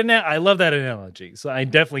a great analogy. I love that analogy. So I'm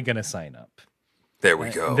definitely going to sign up. There we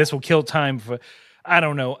go. And this will kill time for. I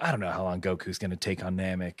don't know how long Goku's going to take on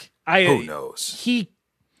Namek. Who knows?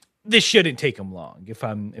 This shouldn't take him long. If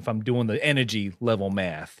I'm doing the energy level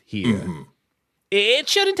math here, it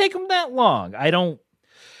shouldn't take him that long.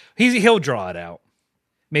 He'll draw it out.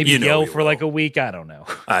 Maybe yell for like a week. I don't know.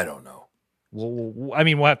 I don't know. We'll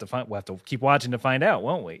have to keep watching to find out,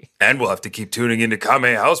 won't we? And we'll have to keep tuning into Kame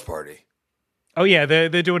House Party. Oh yeah,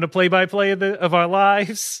 they're doing a play-by-play of our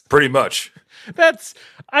lives. Pretty much.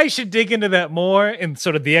 I should dig into that more and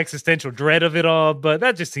sort of the existential dread of it all, but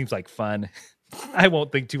that just seems like fun. I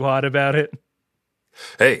won't think too hard about it.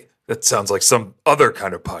 Hey, that sounds like some other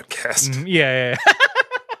kind of podcast. Yeah.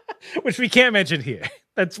 Which we can't mention here.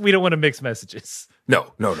 We don't want to mix messages.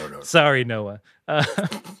 No. Sorry, Noah. But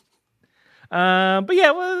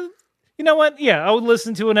yeah, well, you know what? Yeah, I would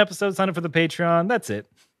listen to an episode, sign up for the Patreon. That's it.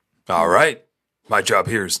 All right. My job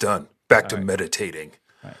here is done. Back to meditating.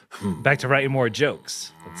 Back to writing more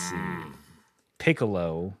jokes. Let's see.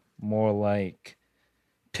 Piccolo, more like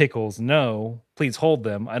pickles. No, please hold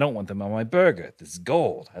them. I don't want them on my burger. This is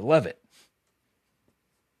gold. I love it.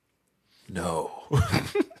 No.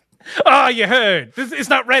 Oh, you heard. It's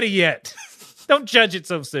not ready yet. Don't judge it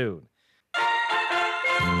so soon.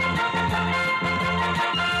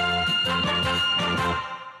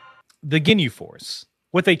 The Ginyu Force,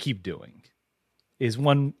 what they keep doing is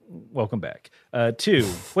one, welcome back. Two,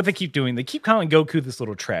 what they keep doing, they keep calling Goku this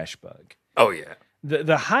little trash bug. Oh, yeah.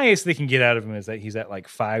 The highest they can get out of him is that he's at like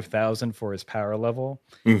 5,000 for his power level.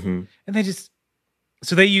 Mm-hmm. And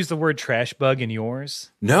so they use the word trash bug in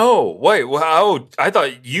yours? No, wait. Wow. I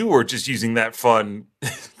thought you were just using that fun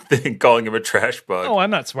thing, calling him a trash bug. Oh,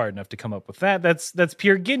 I'm not smart enough to come up with that. That's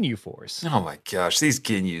pure Ginyu Force. Oh my gosh, these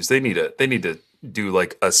Ginyus, they need to do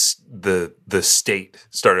like the state,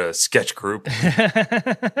 start a sketch group.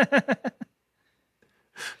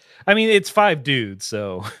 I mean, it's 5 dudes,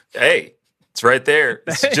 so hey, it's right there.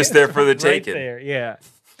 It's just there for the taking. Right there, yeah.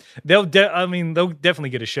 They'll definitely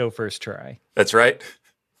get a show first try. That's right.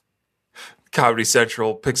 Comedy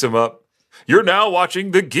Central picks them up. You're now watching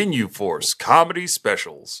the Ginyu Force comedy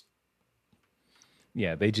specials.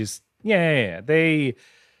 Yeah, they just it's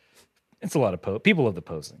a lot of people love the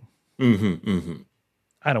posing.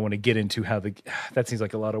 I don't want to get into how that seems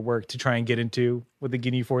like a lot of work to try and get into what the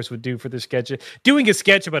Ginyu Force would do for their sketch. Doing a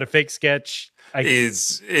sketch about a fake sketch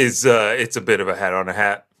is it's a bit of a hat on a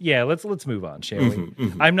hat. Yeah, let's move on, shall we?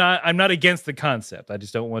 I'm not against the concept. I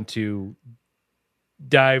just don't want to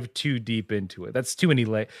dive too deep into it. That's too many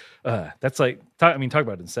that's like talk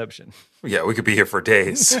about Inception. Yeah, we could be here for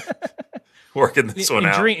days working this one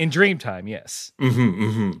out. In Dreamtime, yes.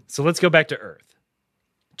 So let's go back to Earth.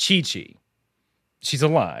 Chi-Chi. She's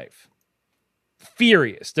alive.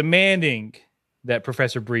 Furious, demanding that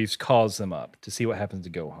Professor Briefs calls them up to see what happens to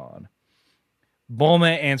Gohan.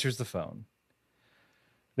 Bulma answers the phone.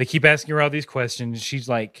 They keep asking her all these questions. She's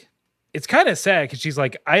like, it's kind of sad because she's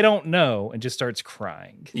like, I don't know, and just starts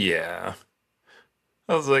crying. Yeah.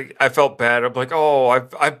 I was like, I felt bad. I'm like, oh,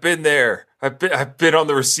 I've been there. I've been on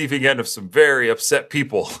the receiving end of some very upset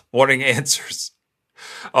people wanting answers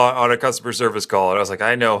on a customer service call. And I was like,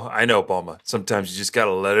 I know, Bulma. Sometimes you just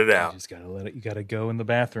gotta let it out. You just gotta let it. You gotta go in the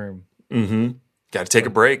bathroom. Gotta take a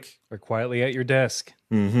break. Or quietly at your desk.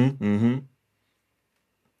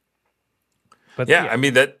 But Yeah, I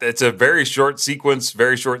mean that's a very short sequence,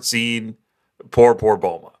 very short scene. Poor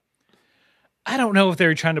Bulma. I don't know if they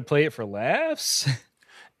were trying to play it for laughs.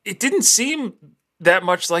 It didn't seem that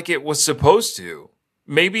much like it was supposed to.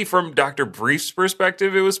 Maybe from Dr. Brief's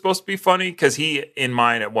perspective, it was supposed to be funny because he, in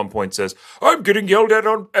mine, at one point says, "I'm getting yelled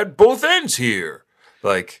at both ends here."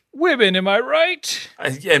 Like, Women, am I right?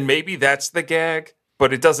 and maybe that's the gag,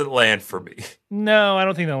 but it doesn't land for me. No, I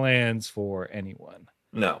don't think that lands for anyone.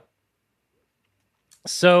 No.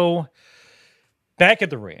 So, back at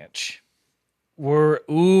the ranch,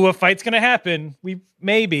 a fight's gonna happen.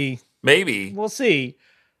 Maybe we'll see.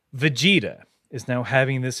 Vegeta is now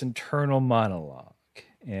having this internal monologue,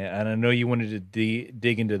 and I know you wanted to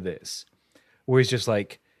dig into this, where he's just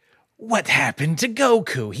like, "What happened to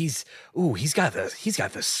Goku? He's got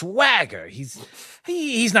the swagger.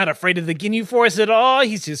 He's not afraid of the Ginyu Force at all.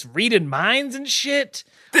 He's just reading minds and shit.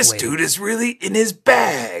 This Wait. dude is really in his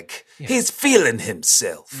bag. He's feeling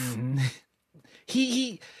himself.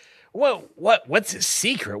 What's his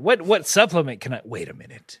secret? What supplement can I wait a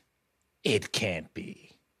minute? It can't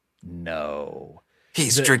be. No.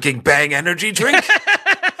 He's drinking Bang energy drink?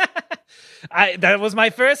 That was my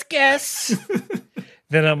first guess.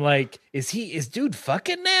 Then I'm like, is dude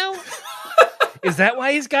fucking now? Is that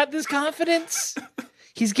why he's got this confidence?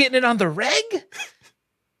 He's getting it on the reg?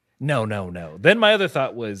 No. Then my other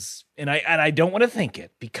thought was, and I don't want to think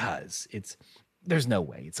it because there's no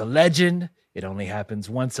way. It's a legend. It only happens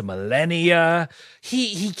once a millennia.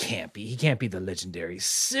 He can't be. He can't be the legendary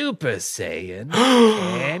Super Saiyan.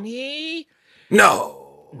 Can he?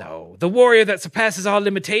 No. The warrior that surpasses all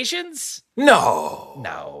limitations? No.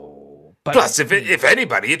 No. But Plus, if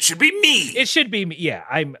anybody, it should be me. it should be me. Yeah,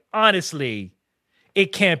 I'm honestly,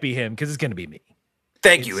 it can't be him because it's going to be me.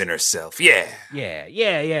 Thank you, inner self. Yeah.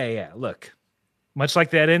 Yeah. Look, much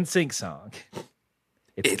like that NSYNC song.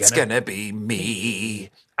 It's gonna be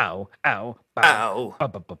me. Ow. Ow.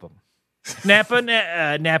 Bum.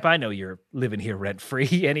 Nappa, I know you're living here rent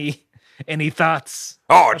free. Any thoughts?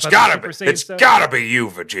 Oh, it's about the gotta Super be. Saiyan It's stuff? gotta be you,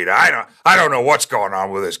 Vegeta. I don't know what's going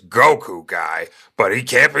on with this Goku guy, but he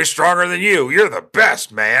can't be stronger than you. You're the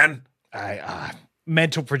best, man.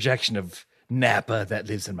 Mental projection of Nappa that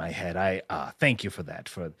lives in my head. Thank you for that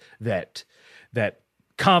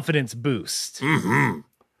confidence boost. Mm-hmm.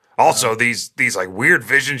 Also, these like weird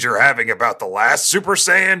visions you're having about the last Super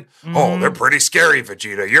Saiyan, oh, they're pretty scary,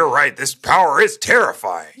 Vegeta. You're right. This power is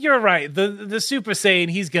terrifying. You're right. The Super Saiyan,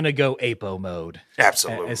 he's gonna go Apo mode,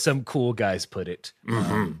 Absolutely. as some cool guys put it.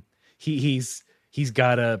 Mm-hmm. He's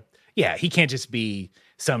gotta. Yeah, he can't just be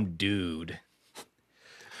some dude.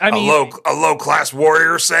 I mean, a low class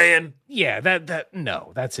warrior Saiyan. yeah,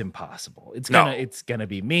 no, that's impossible. It's No. gonna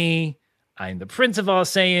be me. I'm the Prince of all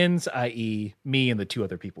Saiyans, i.e., me and the two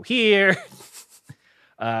other people here.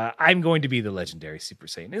 I'm going to be the legendary Super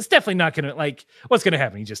Saiyan. It's definitely not gonna what's gonna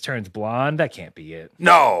happen? He just turns blonde. That can't be it.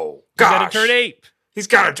 No, He's gosh, gotta turn ape. He's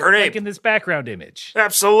gotta turn Like ape. in this background image.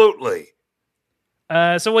 Absolutely.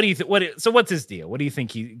 So what do you think? So what's his deal? What do you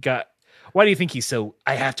think he got? Why do you think he's so?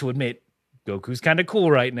 I have to admit, Goku's kind of cool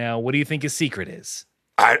right now. What do you think his secret is?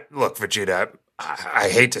 Look, Vegeta. I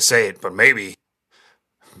hate to say it, but maybe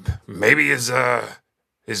his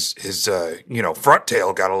front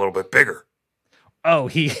tail got a little bit bigger. Oh,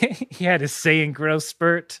 he he had his Saiyan growth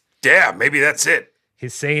spurt, Yeah, maybe that's it.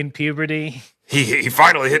 his Saiyan puberty, He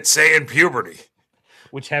finally hit Saiyan puberty.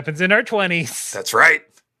 which happens in our 20s. That's right.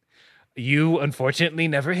 You unfortunately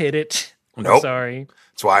never hit it. I'm Nope. sorry.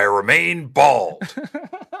 That's why I remain bald.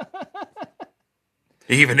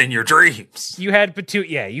 Even in your dreams. You had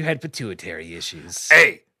pituitary issues.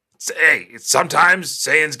 Hey, sometimes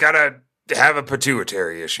Saiyan's gotta have a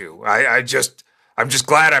pituitary issue. I'm just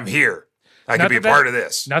glad I'm here. I can Not be a that part of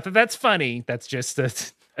this. Not that that's funny. That's just a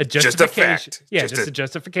a justification. fact. Yeah, Just just a- a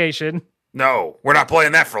justification. No, we're not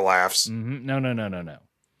playing that for laughs. No.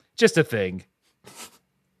 Just a thing.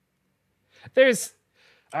 There's,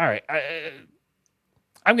 all right.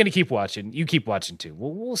 I'm gonna keep watching. You keep watching too.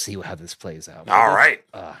 We'll see how this plays out. All right.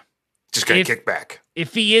 Uh, Just gonna if- kick back.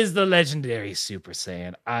 If he is the legendary Super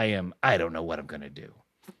Saiyan, I don't know what I'm gonna do.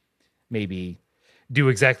 Maybe do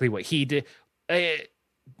exactly what he did.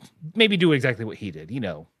 Maybe do exactly what he did.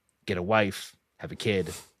 Get a wife, have a kid,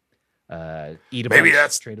 eat a Maybe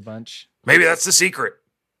bunch, trade a bunch. Maybe that's the secret.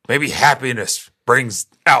 Maybe happiness brings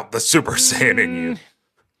out the Super Saiyan in you.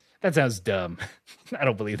 That sounds dumb. I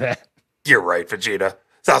don't believe that. You're right, Vegeta.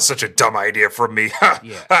 That's such a dumb idea from me.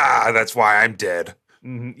 Yeah. That's why I'm dead.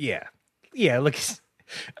 Yeah. Look.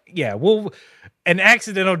 Yeah. Well, an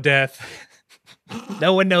accidental death.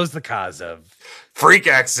 No one knows the cause of. Freak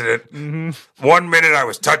accident. 1 minute I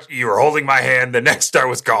was you were holding my hand. The next I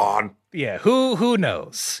was gone. Yeah, who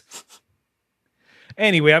knows?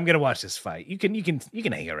 Anyway, I'm gonna watch this fight. You can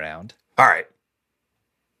hang around. All right.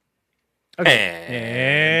 Okay.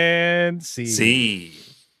 And see. See.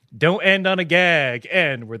 Don't end on a gag.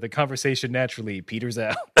 End where the conversation naturally peters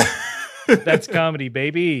out. That's comedy,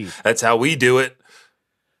 baby. That's how we do it.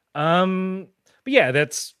 But yeah,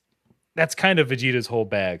 that's kind of Vegeta's whole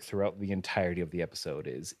bag throughout the entirety of the episode.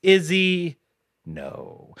 Is he?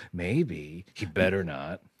 No. Maybe. He better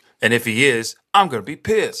not. And if he is, I'm going to be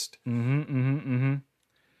pissed.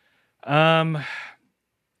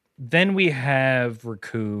 Then we have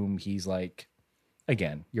Raccoon. He's like,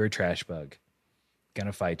 again, you're a trash bug.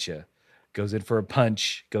 Gonna fight you. Goes in for a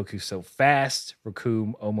punch. Goku's so fast.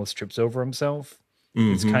 Raccoon almost trips over himself.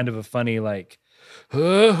 It's kind of a funny, like,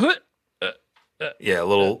 Yeah, a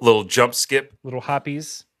little jump skip. little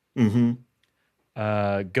hoppies. Mm-hmm.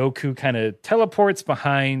 Goku kind of teleports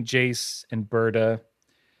behind Jace and Berta,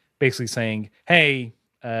 basically saying, hey,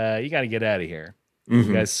 you got to get out of here.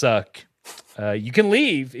 You guys suck. You can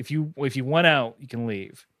leave. If you want out, you can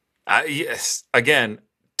leave. Yes. Again,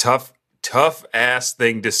 tough ass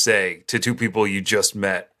thing to say to two people you just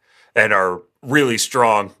met and are really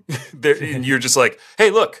strong. And you're just like,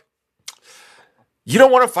 hey, look, you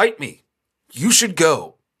don't want to fight me. You should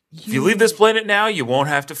go. If you leave this planet now, you won't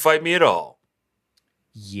have to fight me at all.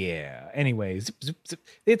 Yeah. Anyways,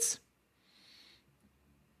 it's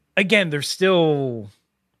again, they're still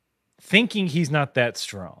thinking he's not that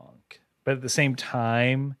strong, but at the same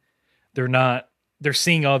time, they're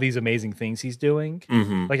seeing all these amazing things he's doing.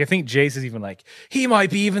 Like, I think Jace is even like, he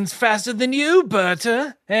might be even faster than you,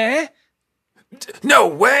 Berta. Eh? No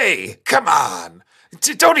way. Come on.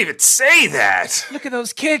 Don't even say that. Look at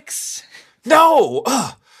those kicks. No.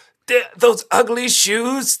 Those ugly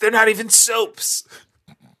shoes, they're not even soaps.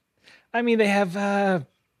 I mean, they have a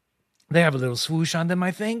little swoosh on them,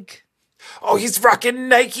 I think. Oh, he's rocking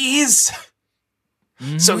Nikes.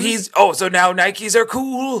 So so now Nikes are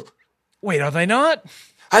cool. Wait, are they not?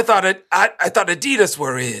 I thought Adidas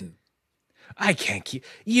were in. I can't keep.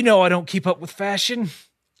 I don't keep up with fashion.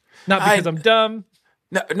 Not because I'm dumb.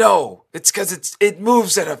 No, it's because it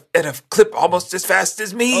moves at a clip almost as fast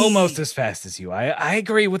as me. Almost as fast as you. I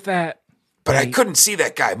agree with that. But I couldn't see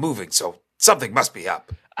that guy moving, so something must be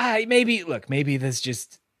up. Maybe you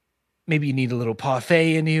need a little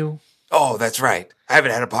parfait in you. Oh, that's right. I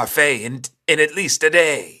haven't had a parfait in at least a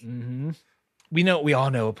day. We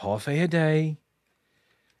all know a parfait a day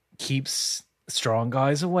keeps strong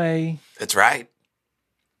guys away. That's right.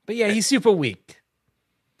 But yeah, he's super weak.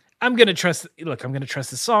 I'm gonna trust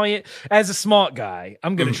the science as a smart guy.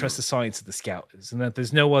 I'm gonna trust the science of the scouters, and that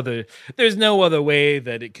there's no other way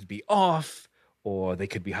that it could be off, or they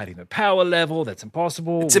could be hiding their power level. That's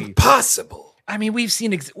impossible. It's impossible. I mean, we've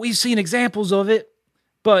seen examples of it,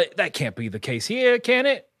 but that can't be the case here, can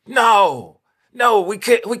it? No, we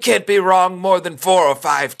can't be wrong more than 4 or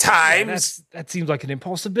 5 times. That seems like an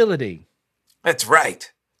impossibility. That's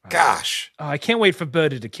right. Gosh. Oh, I can't wait for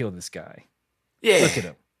Berta to kill this guy. Yeah. Look at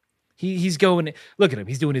him. He's going. Look at him.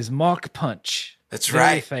 He's doing his mock punch. That's Very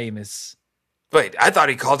right. famous. Wait, I thought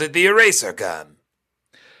he called it the eraser gun.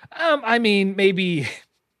 I mean, maybe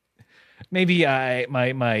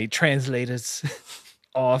my translators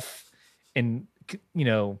off, and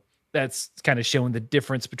that's kind of showing the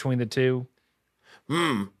difference between the two.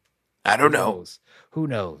 I don't know. Who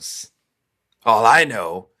knows? All I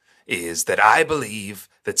know is that I believe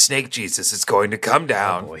that Snake Jesus is going to come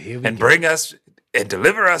down Here we and go. bring us and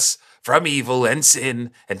deliver us from evil and sin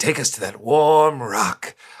and take us to that warm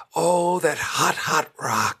rock. Oh, that hot, hot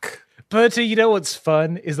rock. Berta, you know what's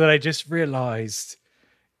fun is that I just realized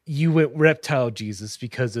you went reptile Jesus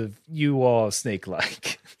because of you are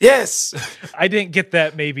snake-like. Yes, I didn't get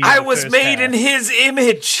that. Maybe I was made in his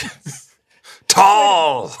image.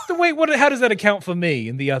 Tall. Wait, how does that account for me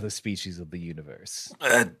and the other species of the universe?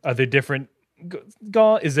 Are there different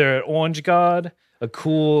god? Is there an orange god? A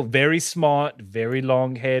cool, very smart, very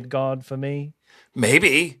long-haired god for me?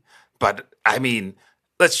 Maybe, but I mean,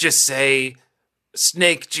 let's just say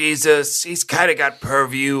Snake Jesus, he's kind of got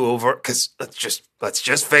purview over, because let's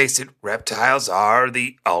just face it, reptiles are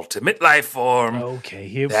the ultimate life form.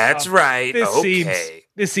 Okay, That's right.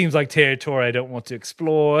 This seems like territory I don't want to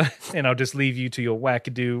explore, and I'll just leave you to your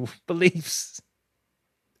wackadoo beliefs.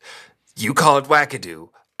 You call it wackadoo.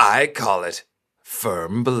 I call it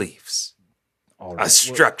firm beliefs. All right, A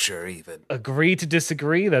structure, even. agree to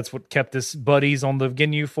disagree. That's what kept us buddies on the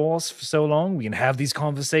Ginyu Force for so long. We can have these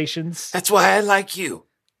conversations. That's why I like you.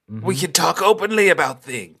 We can talk openly about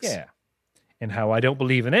things. Yeah. And how I don't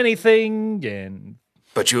believe in anything, and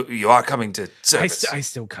But you are coming to service. I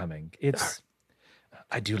still coming. It's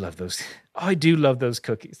I do love those. I do love those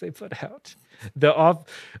cookies they put out.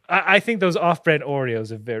 I think those off-brand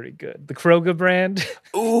Oreos are very good. The Kroger brand.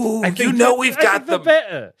 Ooh, I think you know they're- we've I got think they're them.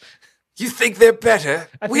 better. You think they're better?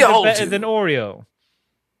 I think We they're all better do. than Oreo.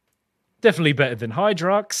 Definitely better than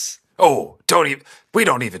Hydrox. Oh, don't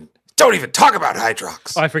even talk about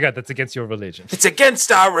Hydrox. Oh, I forgot that's against your religion. It's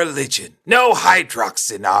against our religion. No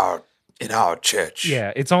Hydrox in our church.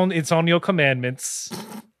 Yeah, it's on your commandments.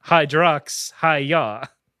 Hydrox, hi-ya.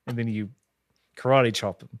 And then you karate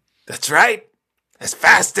chop them. That's right. As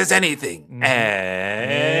fast as anything. Mm-hmm.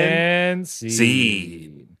 And And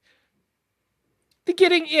seed. The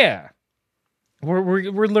getting, yeah.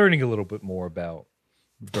 We're learning a little bit more about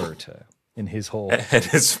Berta and his whole and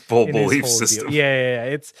his full in his belief whole deal. system. Yeah.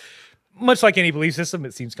 It's much like any belief system,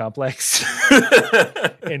 it seems complex.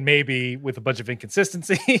 And maybe with a bunch of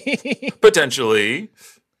inconsistency. Potentially.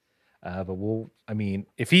 But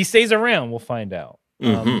if he stays around, we'll find out.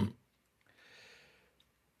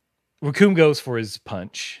 Raccoon goes for his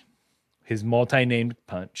punch, his multi-named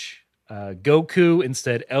punch. Goku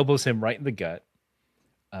instead elbows him right in the gut,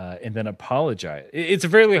 and then apologize. It's a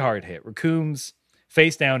really hard hit. Raccoon's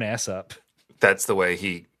face down, ass up. That's the way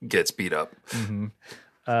he gets beat up.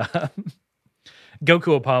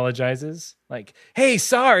 Goku apologizes, like, "Hey,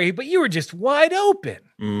 sorry, but you were just wide open."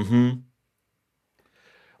 Mm-hmm.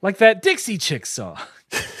 Like that Dixie Chick song.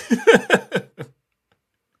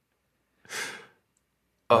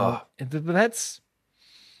 That's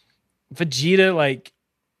Vegeta. Like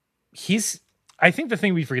I think the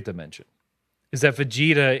thing we forget to mention is that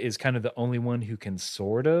Vegeta is kind of the only one who can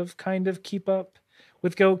kind of keep up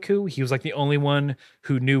with Goku. He was like the only one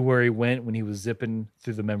who knew where he went when he was zipping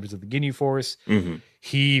through the members of the Ginyu Force. Mm-hmm.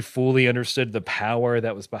 He fully understood the power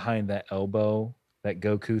that was behind that elbow that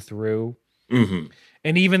Goku threw. Mm-hmm.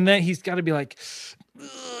 And even then, he's got to be like,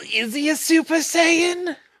 is he a Super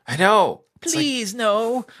Saiyan? I know. It's like, Please,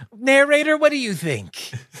 no. Narrator, what do you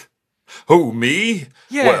think? who, me?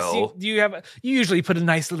 Yes, Well, you usually put a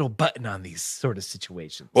nice little button on these sort of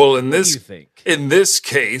situations. well, What do you think? in this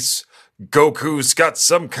case, Goku's got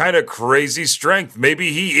some kind of crazy strength.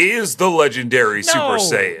 Maybe he is the legendary Super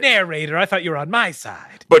Saiyan. Narrator, I thought you were on my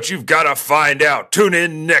side. But you've got to find out. Tune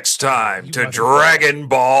in next time to motherfucker. Dragon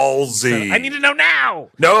Ball Z. I need to know now.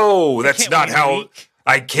 No, that's can't not wait a how. week.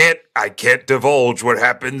 I can't divulge what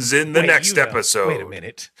happens in the Wait, next you know. episode. Wait a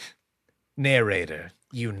minute. Narrator,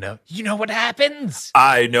 you know what happens?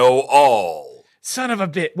 I know all. Son of a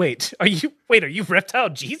bit. Wait, are you Reptile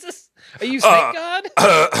Jesus? Are you Snake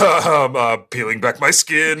God? Peeling back my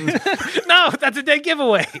skin, No, that's a dead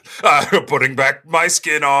giveaway. putting back my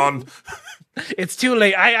skin on. It's too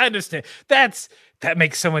late. I understand. That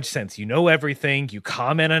makes so much sense. You know everything. You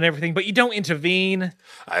comment on everything, but you don't intervene.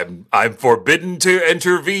 I'm forbidden to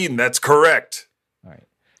intervene. That's correct. All right.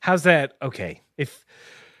 How's that? Okay.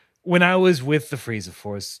 When I was with the Frieza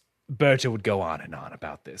Force, Berta would go on and on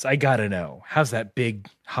about this. I gotta know. How's that big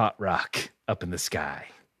hot rock up in the sky?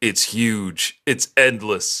 It's huge. It's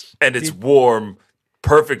endless, and it's warm,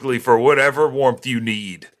 perfectly for whatever warmth you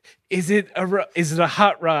need. Is it a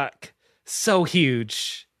hot rock so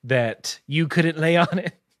huge that you couldn't lay on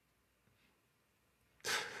it?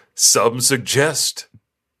 Some suggest,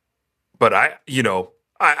 but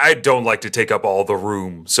I don't like to take up all the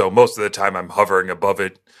room, so most of the time I'm hovering above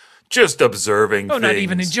it, just observing Oh, things. not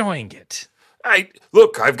even enjoying it.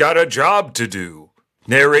 I've got a job to do,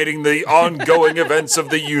 narrating the ongoing events of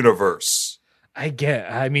the universe.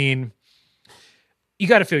 I mean, you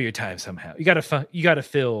got to fill your time somehow. You got to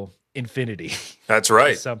fill infinity. That's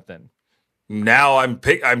right. Something. Now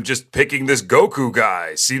I'm just picking this Goku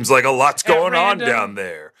guy. Seems like a lot's going on random. down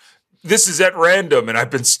there. This is at random, and I've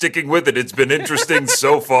been sticking with it. It's been interesting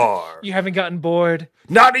so far. You haven't gotten bored.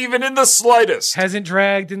 Not even in the slightest. Hasn't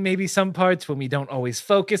dragged in maybe some parts when we don't always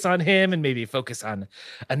focus on him and maybe focus on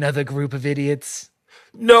another group of idiots.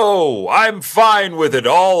 No, I'm fine with it.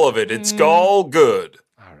 All of it. It's all good.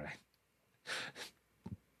 All right.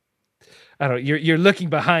 I don't. You're looking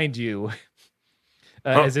behind you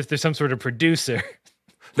as if there's some sort of producer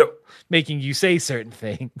No, making you say certain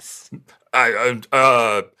things.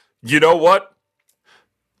 you know what?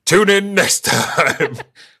 Tune in next time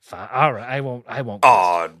Fine. All right. I won't.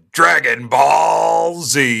 on Dragon Ball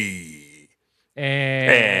Z.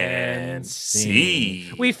 And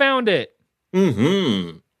see. We found it.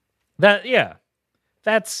 Mm-hmm.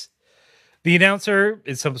 That's the announcer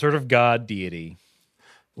is some sort of god deity.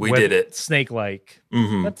 We did it. Snake-like.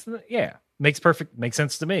 Mm-hmm. Makes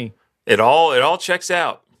sense to me. It all checks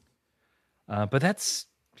out. But that's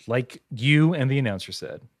like you and the announcer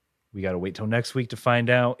said. We got to wait till next week to find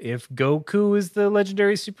out if Goku is the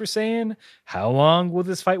legendary Super Saiyan. How long will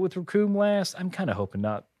this fight with Raccoon last? I'm kind of hoping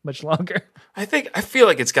not much longer. I feel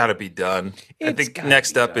like it's got to be done. I It's think gotta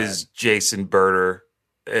next be up done. is Jason Birder,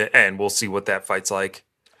 and we'll see what that fight's like.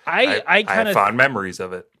 I I kind have of fond memories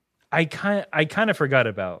of it. I kind of forgot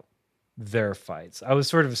about their fights. I was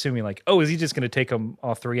sort of assuming like, oh, is he just going to take them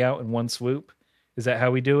all three out in one swoop? Is that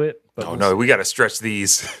how we do it? But Oh no, we got to stretch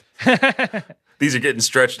these. These are getting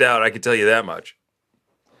stretched out. I can tell you that much.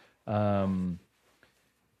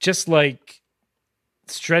 Just like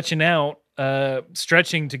stretching out,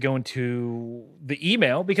 stretching to go into the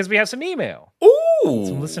email because we have some email, Ooh,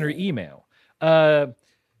 some listener email. I'm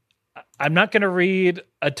not going to read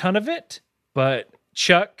a ton of it, but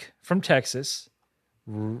Chuck from Texas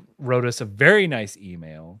wrote us a very nice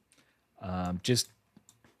email. It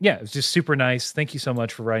was just super nice. Thank you so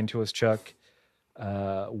much for writing to us, Chuck.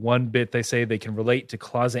 One bit they say they can relate to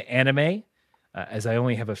closet anime, as I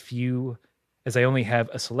only have a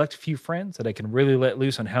select few friends that I can really let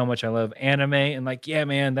loose on how much I love anime. And like, yeah,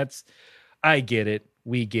 man, I get it.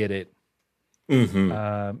 We get it.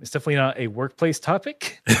 Mm-hmm. It's definitely not a workplace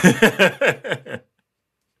topic.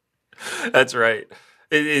 That's right.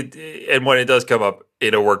 And when it does come up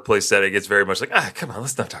in a workplace setting, it's very much like, come on,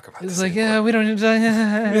 let's not talk about this. It's like, anymore. yeah, we don't need to.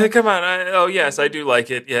 Yeah, come on. Oh, yes, I do like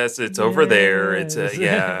it. Yes, it's over there. It's Yes.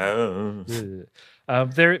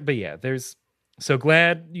 yeah. There's so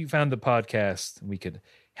glad you found the podcast. We could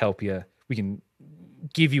help you. We can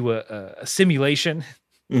give you a simulation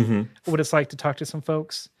Mm-hmm. of what it's like to talk to some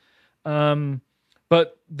folks.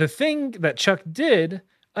 But the thing that Chuck did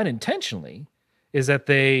unintentionally is that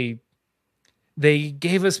they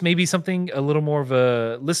gave us maybe something a little more of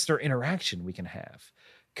a listener interaction we can have.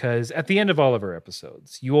 Because at the end of all of our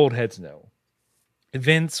episodes, you old heads know,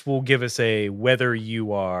 Vince will give us a whether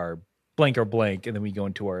you are blank or blank, and then we go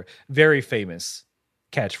into our very famous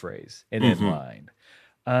catchphrase and end line.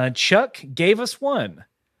 Chuck gave us one.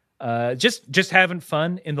 Just having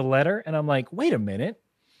fun in the letter, and I'm like, wait a minute.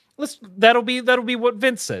 That'll be what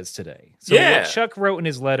Vince says today. So Yeah. what Chuck wrote in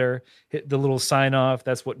his letter, the little sign off,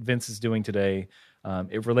 that's what Vince is doing today.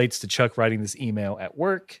 It relates to Chuck writing this email at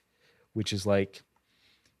work, which is like,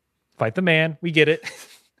 fight the man. We get it.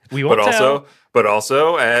 We won't tell. But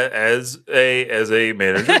also, as a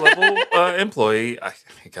manager level employee, I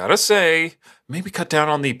gotta say, maybe cut down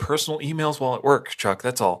on the personal emails while at work, Chuck.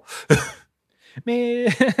 That's all. Me,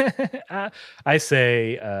 I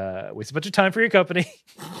say, waste a bunch of time for your company.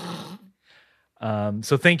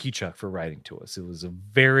 So thank you, Chuck, for writing to us. It was a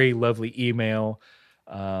very lovely email.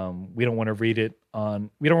 We don't want to read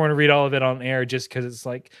all of it on air just because it's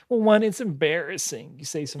like, well, one, it's embarrassing. You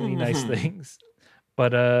say so many nice things,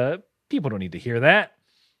 but people don't need to hear that.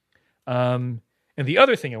 And the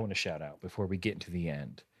other thing I want to shout out before we get into the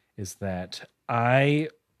end is that I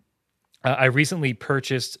recently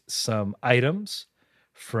purchased some items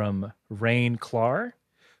from Rain Clar,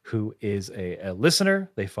 who is a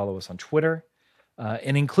listener. They follow us on Twitter,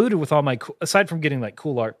 and included with all my, aside from getting like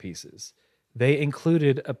cool art pieces, they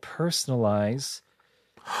included a personalized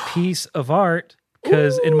piece of art.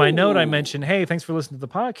 Because in my note, I mentioned, hey, thanks for listening to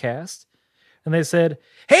the podcast. And they said,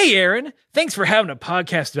 hey, Aaron, thanks for having a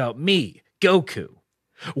podcast about me, Goku.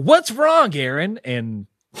 What's wrong, Aaron? And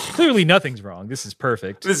clearly nothing's wrong. This is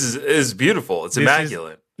perfect. This is beautiful. It's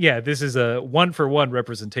immaculate. This is a 1-for-1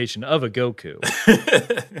 representation of a Goku.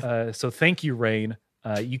 So thank you, Rain.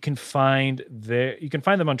 You can find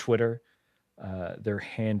them on Twitter. Their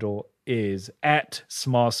handle is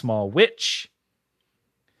 @smallsmallwitch.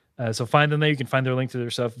 So find them there. You can find their link to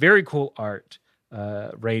their stuff. Very cool art.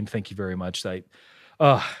 Rain, thank you very much.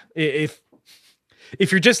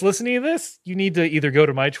 If you're just listening to this, you need to either go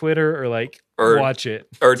to my Twitter or watch it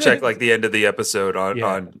or check like the end of the episode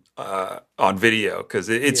on video because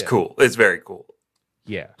it's cool. It's very cool.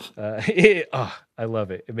 Yeah, I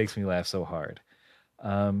love it. It makes me laugh so hard.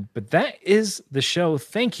 But that is the show.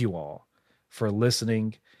 Thank you all for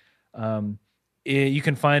listening. You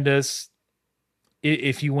can find us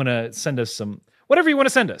if you want to send us some. Whatever you want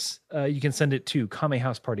to send us, you can send it to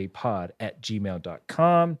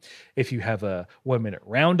kamehousepartypod@gmail.com. If you have a 1-minute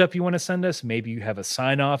roundup you want to send us, maybe you have a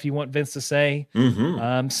sign-off you want Vince to say,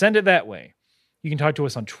 send it that way. You can talk to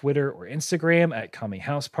us on Twitter or Instagram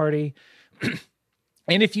 @kamehouseparty.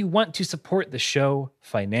 And if you want to support the show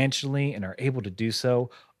financially and are able to do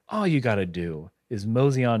so, all you got to do is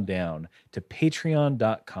mosey on down to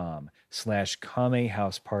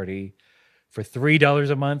patreon.com/kamehouseparty. For $3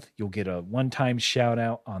 a month, you'll get a one-time shout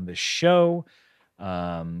out on the show.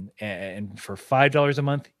 And for $5 a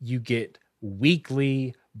month, you get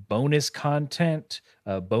weekly bonus content,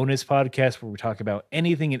 bonus podcast where we talk about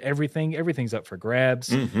anything and everything. Everything's up for grabs.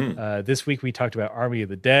 This week we talked about Army of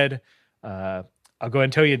the Dead. I'll go ahead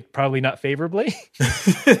and tell you, probably not favorably,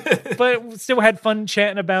 but still had fun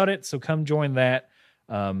chatting about it. So come join that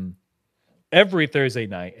every Thursday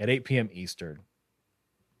night at 8 p.m. Eastern.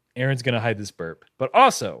 Aaron's going to hide this burp. But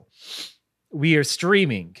also, we are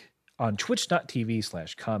streaming on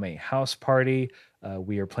twitch.tv/Kame House Party.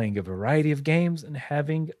 We are playing a variety of games and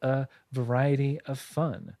having a variety of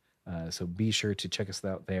fun. So be sure to check us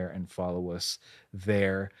out there and follow us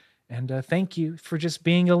there. And thank you for just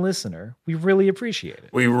being a listener. We really appreciate it.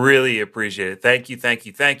 We really appreciate it. Thank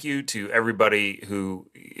you to everybody who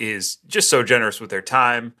is just so generous with their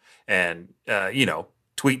time and,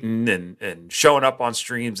 tweeting and showing up on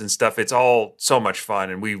streams and stuff. It's all so much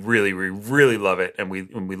fun, and we really love it. And we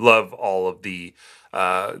love all of the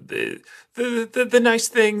nice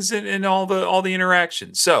things and all the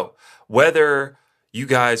interactions. So whether you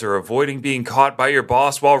guys are avoiding being caught by your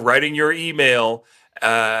boss while writing your email,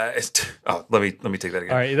 let me take that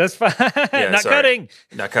again. All right, that's fine. Yeah,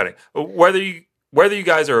 Not cutting. Whether you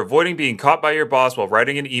guys are avoiding being caught by your boss while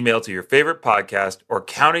writing an email to your favorite podcast or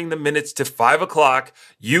counting the minutes to 5 o'clock,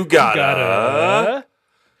 you gotta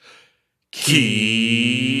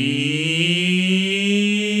keep